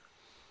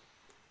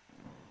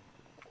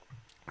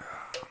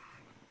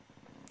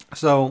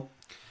 So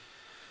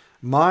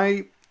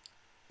my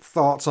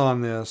thoughts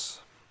on this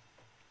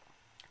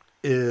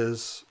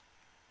is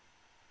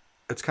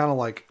it's kind of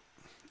like,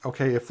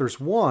 okay, if there's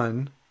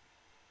one,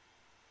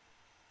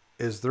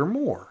 is there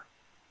more?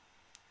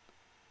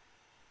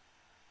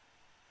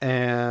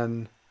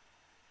 And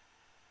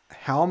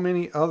how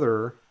many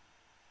other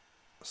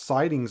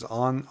sightings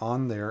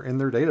on there in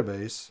their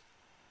database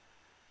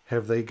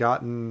have they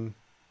gotten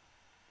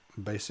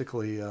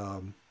basically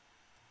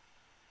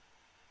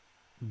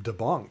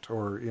debunked,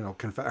 or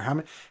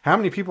how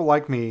many people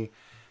like me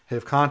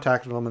have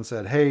contacted them and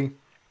said, hey,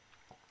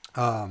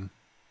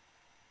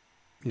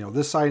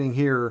 this sighting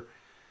here,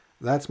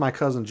 that's my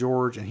cousin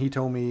George, and he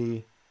told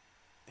me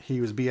he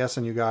was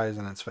BSing you guys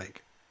and it's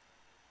fake,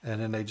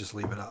 and then they just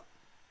leave it up.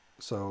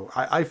 So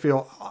I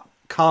feel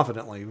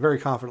confidently, very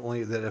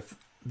confidently, that if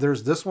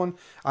there's this one,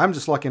 I'm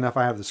just lucky enough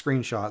I have the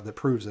screenshot that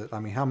proves it. I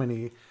mean, how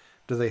many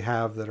do they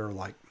have that are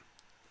like,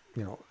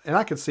 and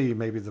I could see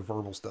maybe the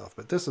verbal stuff,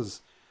 but this is,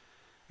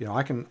 when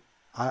I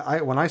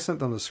sent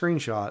them the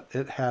screenshot,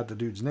 it had the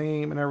dude's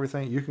name and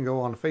everything. You can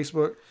go on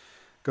Facebook,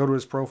 go to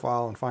his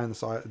profile and find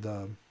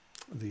the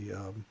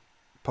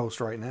post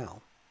right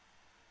now.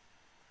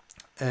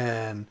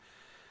 And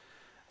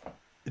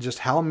just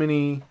how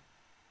many,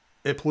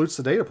 it pollutes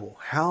the data pool.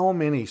 How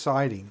many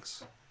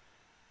sightings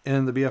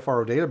in the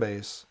BFRO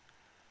database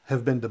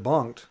have been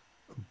debunked,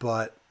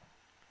 but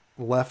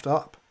left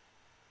up?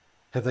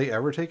 Have they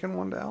ever taken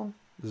one down?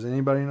 Does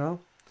anybody know?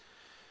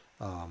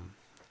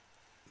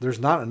 There's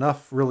not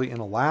enough really in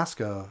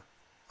Alaska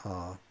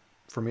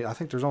for me. I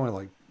think there's only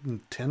like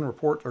 10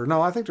 reports, or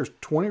no, I think there's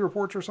 20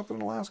 reports or something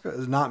in Alaska.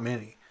 It's not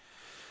many.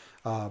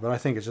 But I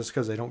think it's just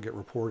because they don't get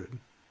reported.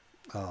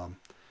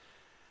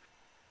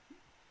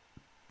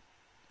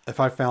 If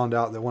I found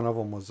out that one of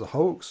them was a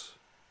hoax,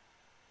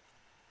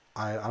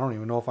 I don't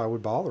even know if I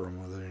would bother them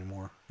with it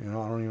anymore. I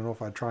don't even know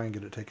if I'd try and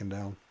get it taken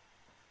down.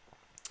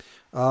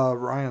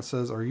 Ryan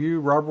says, are you,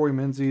 Rob Roy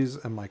Menzies,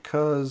 and my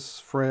cuz,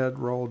 Fred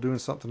Roll, doing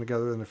something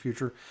together in the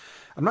future?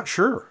 I'm not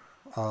sure.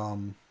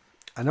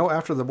 I know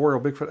after the Boreal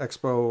Bigfoot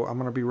Expo, I'm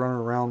going to be running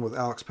around with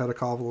Alex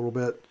Pedikov a little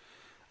bit.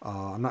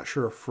 I'm not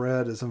sure if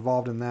Fred is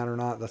involved in that or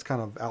not. That's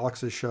kind of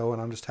Alex's show,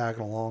 and I'm just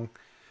tagging along.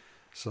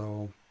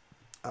 So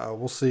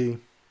we'll see.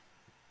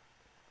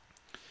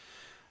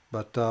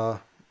 But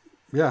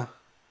yeah,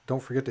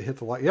 don't forget to hit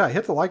the like. Yeah,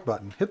 hit the like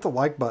button. Hit the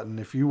like button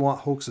if you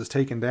want hoaxes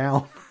taken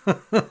down.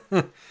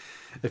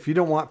 If you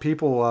don't want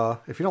people,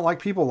 if you don't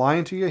like people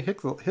lying to you, hit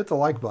the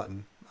like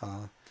button.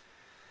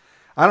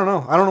 I don't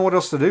know. I don't know what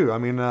else to do. I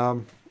mean,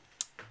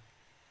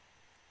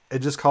 it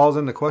just calls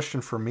into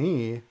question for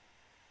me,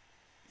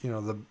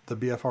 the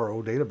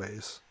BFRO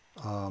database.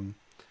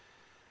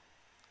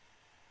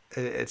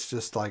 It's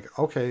just like,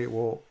 okay,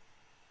 well,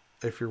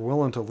 if you're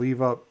willing to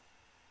leave up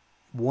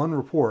one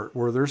report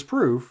where there's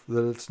proof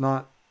that it's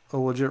not a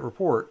legit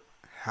report,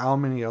 how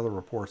many other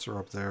reports are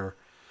up there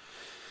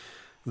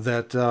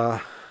that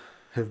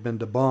have been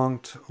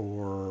debunked,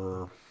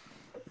 or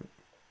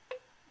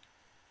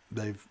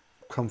they've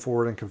come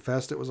forward and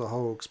confessed it was a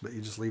hoax, but you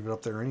just leave it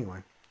up there anyway?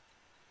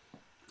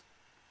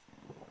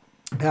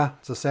 Yeah,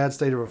 it's a sad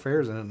state of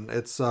affairs, and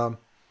it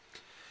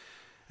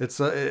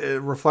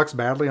reflects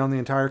badly on the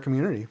entire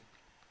community.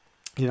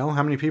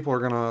 How many people are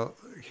going to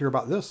hear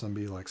about this and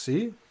be like,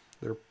 see,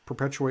 they're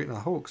perpetuating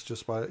a hoax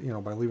just by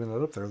leaving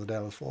it up there. The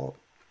data's flawed.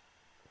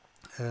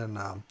 And,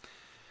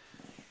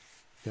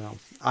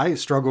 I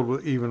struggled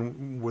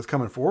with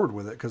coming forward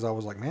with it, because I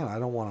was like, man, I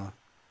don't want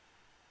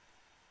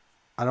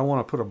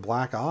to put a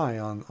black eye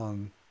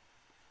on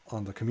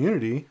the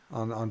community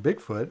on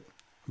Bigfoot.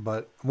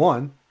 But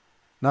one,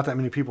 not that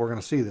many people are going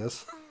to see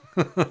this.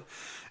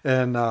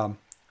 And,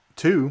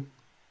 two,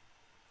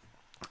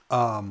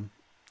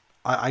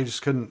 I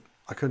just couldn't,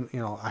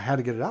 I had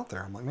to get it out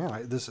there. I'm like,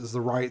 man, this is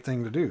the right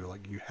thing to do.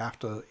 Like, you have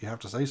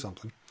to say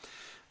something.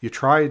 You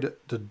tried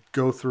to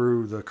go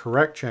through the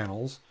correct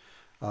channels.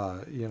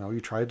 You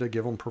tried to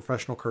give them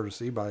professional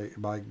courtesy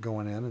by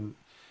going in and,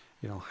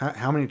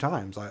 how many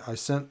times I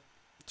sent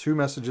 2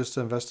 messages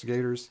to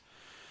investigators.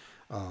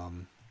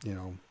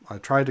 I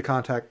tried to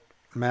contact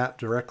Matt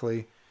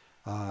directly.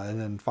 And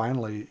then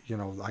finally,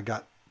 I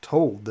got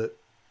told that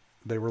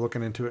they were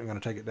looking into it and going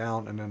to take it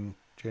down. And then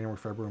January,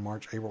 February,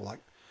 March, April, like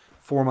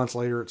 4 months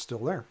later, it's still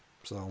there.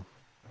 So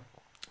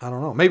I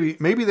don't know.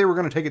 Maybe they were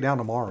going to take it down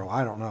tomorrow.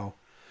 I don't know.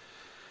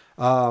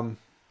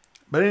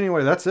 But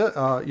anyway, that's it.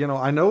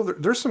 I know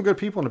there's some good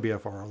people in the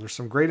BFRO. There's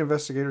some great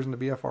investigators in the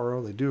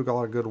BFRO. They do a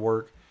lot of good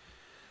work.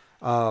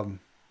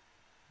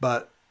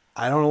 But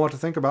I don't know what to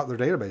think about their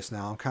database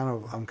now.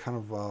 I'm kind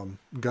of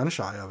gun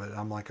shy of it.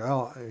 I'm like,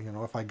 oh,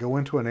 if I go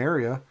into an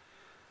area,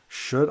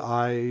 should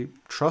I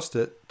trust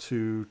it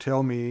to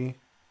tell me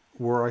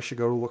where I should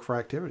go to look for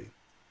activity?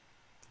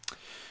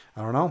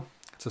 I don't know.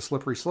 It's a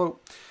slippery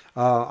slope.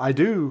 I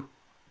do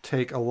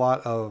take a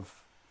lot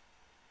of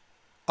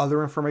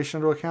other information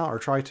into account, or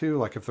try to.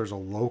 Like if there's a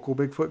local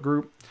Bigfoot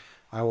group,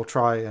 I will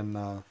try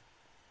and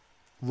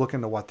look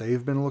into what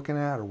they've been looking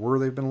at or where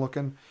they've been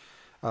looking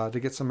to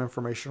get some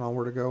information on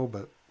where to go.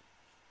 But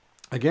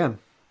again,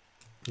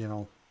 you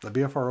know, the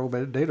BFRO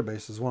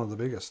database is one of the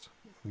biggest,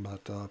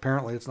 but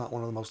apparently it's not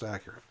one of the most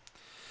accurate.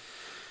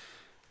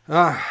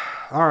 All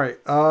right.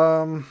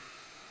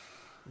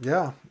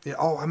 Yeah.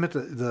 Oh, I meant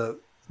the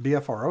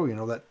BFRO, you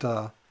know, that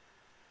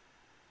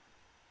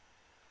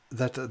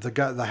the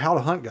guy, the How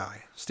to Hunt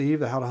guy, Steve,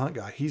 the How to Hunt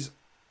guy, he's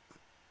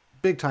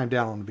big time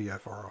down on the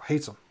BFRO,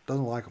 hates them,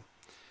 doesn't like them.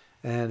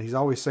 And he's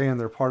always saying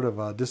they're part of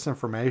a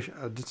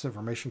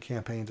disinformation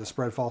campaign to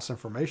spread false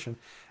information.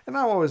 And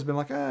I've always been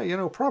like, you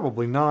know,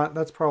 probably not.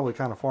 That's probably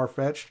kind of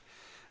far-fetched.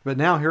 But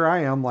now here I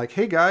am like,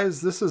 hey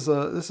guys, this is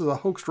a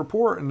hoax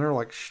report. And they're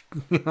like,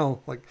 you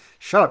know, like,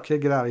 shut up,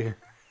 kid, get out of here.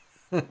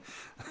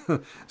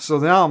 So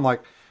now I'm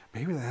like,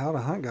 maybe the How to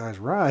Hunt guy's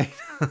right.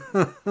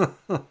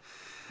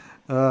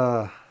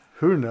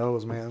 Who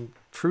knows, man?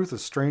 Truth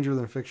is stranger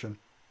than fiction.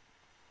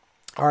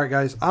 All right,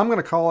 guys, I'm going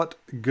to call it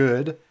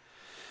good.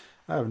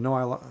 I have no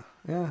idea.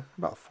 Yeah,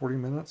 about 40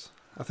 minutes.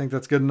 I think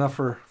that's good enough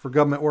for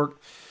government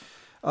work.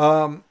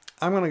 I'm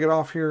going to get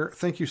off here.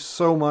 Thank you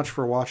so much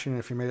for watching.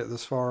 If you made it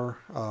this far,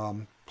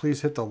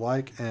 please hit the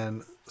like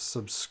and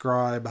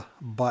subscribe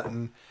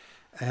button,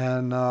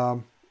 and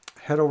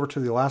head over to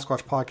the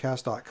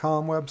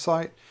AlasquatchPodcast.com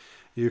website.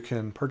 You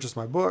can purchase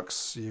my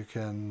books. You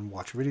can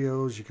watch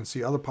videos. You can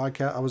see other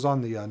podcasts. I was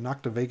on the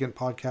Knocked to Vacant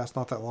podcast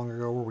not that long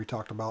ago where we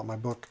talked about my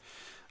book,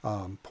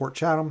 Port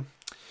Chatham.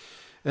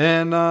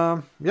 And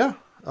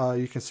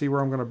you can see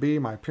where I'm going to be,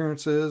 my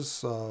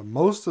appearances.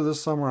 Most of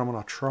this summer I'm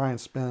going to try and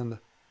spend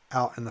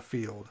out in the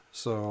field.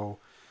 So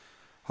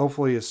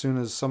hopefully as soon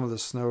as some of the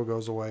snow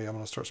goes away, I'm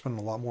going to start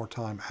spending a lot more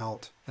time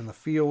out in the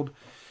field.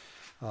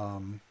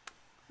 I'll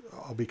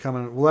be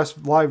coming less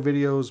live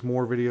videos,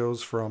 more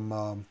videos from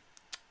out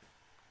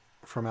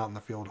in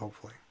the field,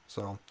 hopefully.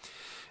 So,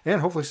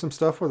 and hopefully some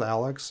stuff with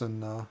Alex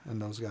and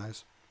those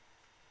guys.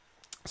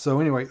 So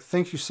anyway,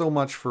 thank you so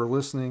much for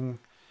listening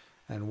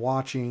and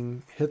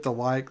watching. Hit the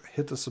like,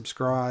 hit the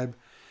subscribe.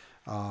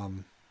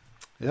 And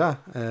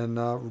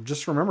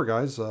just remember,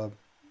 guys,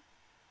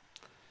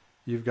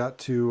 you've got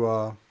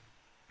to,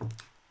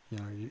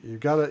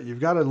 you've got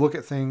to look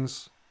at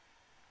things.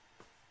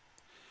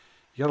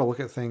 You got to look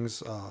at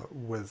things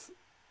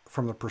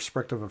from the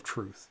perspective of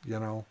truth. You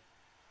know,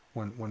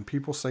 when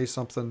people say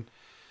something,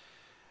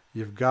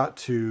 you just got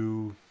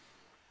to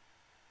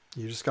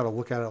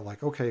look at it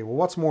like, okay, well,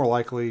 what's more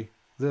likely,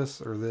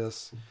 this or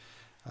this?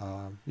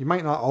 You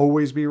might not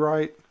always be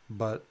right,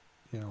 but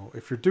you know,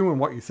 if you're doing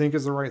what you think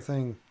is the right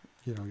thing,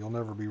 you know, you'll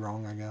never be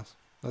wrong, I guess.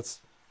 That's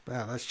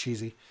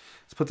cheesy.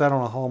 Let's put that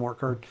on a Hallmark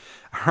card.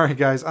 All right,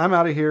 guys, I'm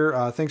out of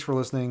here. Thanks for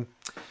listening.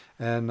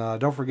 And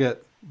don't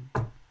forget,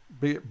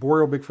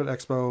 Boreal Bigfoot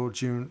Expo,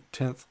 June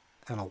 10th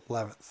and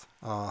 11th.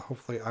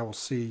 Hopefully I will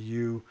see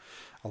you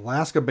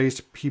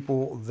Alaska-based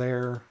people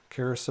there.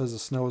 Kara says the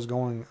snow is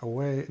going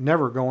away,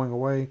 never going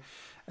away.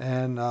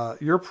 And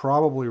you're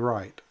probably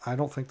right. I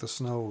don't think the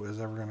snow is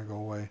ever going to go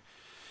away.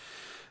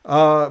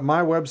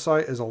 My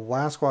website is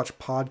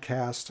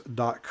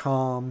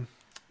alasquatchpodcast.com.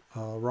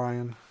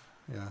 Ryan,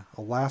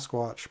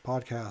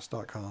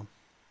 alasquatchpodcast.com.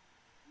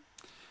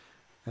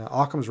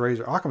 Occam's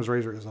Razor. Occam's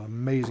Razor is an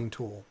amazing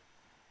tool.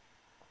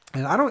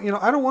 And I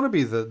don't want to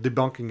be the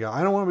debunking guy.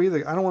 I don't want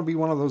to be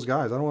one of those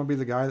guys. I don't want to be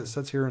the guy that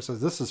sits here and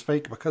says this is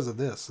fake because of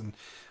this, and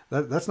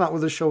that's not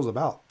what this show's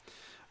about.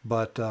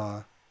 But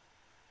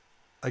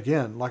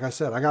again, like I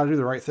said, I got to do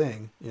the right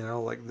thing. You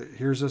know, like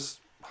here's this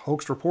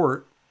hoax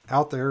report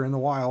out there in the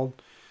wild,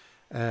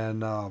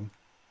 and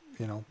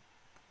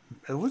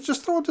let's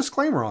just throw a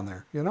disclaimer on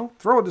there. You know,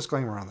 throw a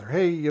disclaimer on there.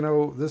 Hey, you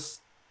know, this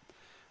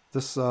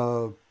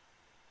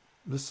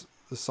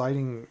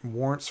sighting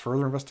warrants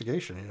further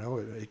investigation.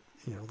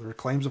 You know, there are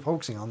claims of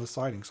hoaxing on this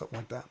sighting, something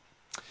like that.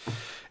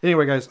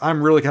 Anyway, guys,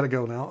 I'm really got to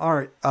go now. All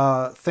right.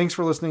 Thanks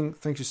for listening.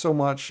 Thank you so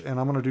much. And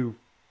I'm going to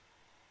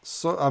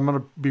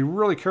be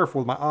really careful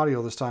with my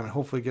audio this time and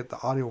hopefully get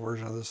the audio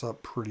version of this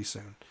up pretty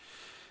soon.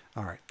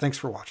 All right. Thanks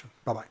for watching.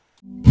 Bye-bye.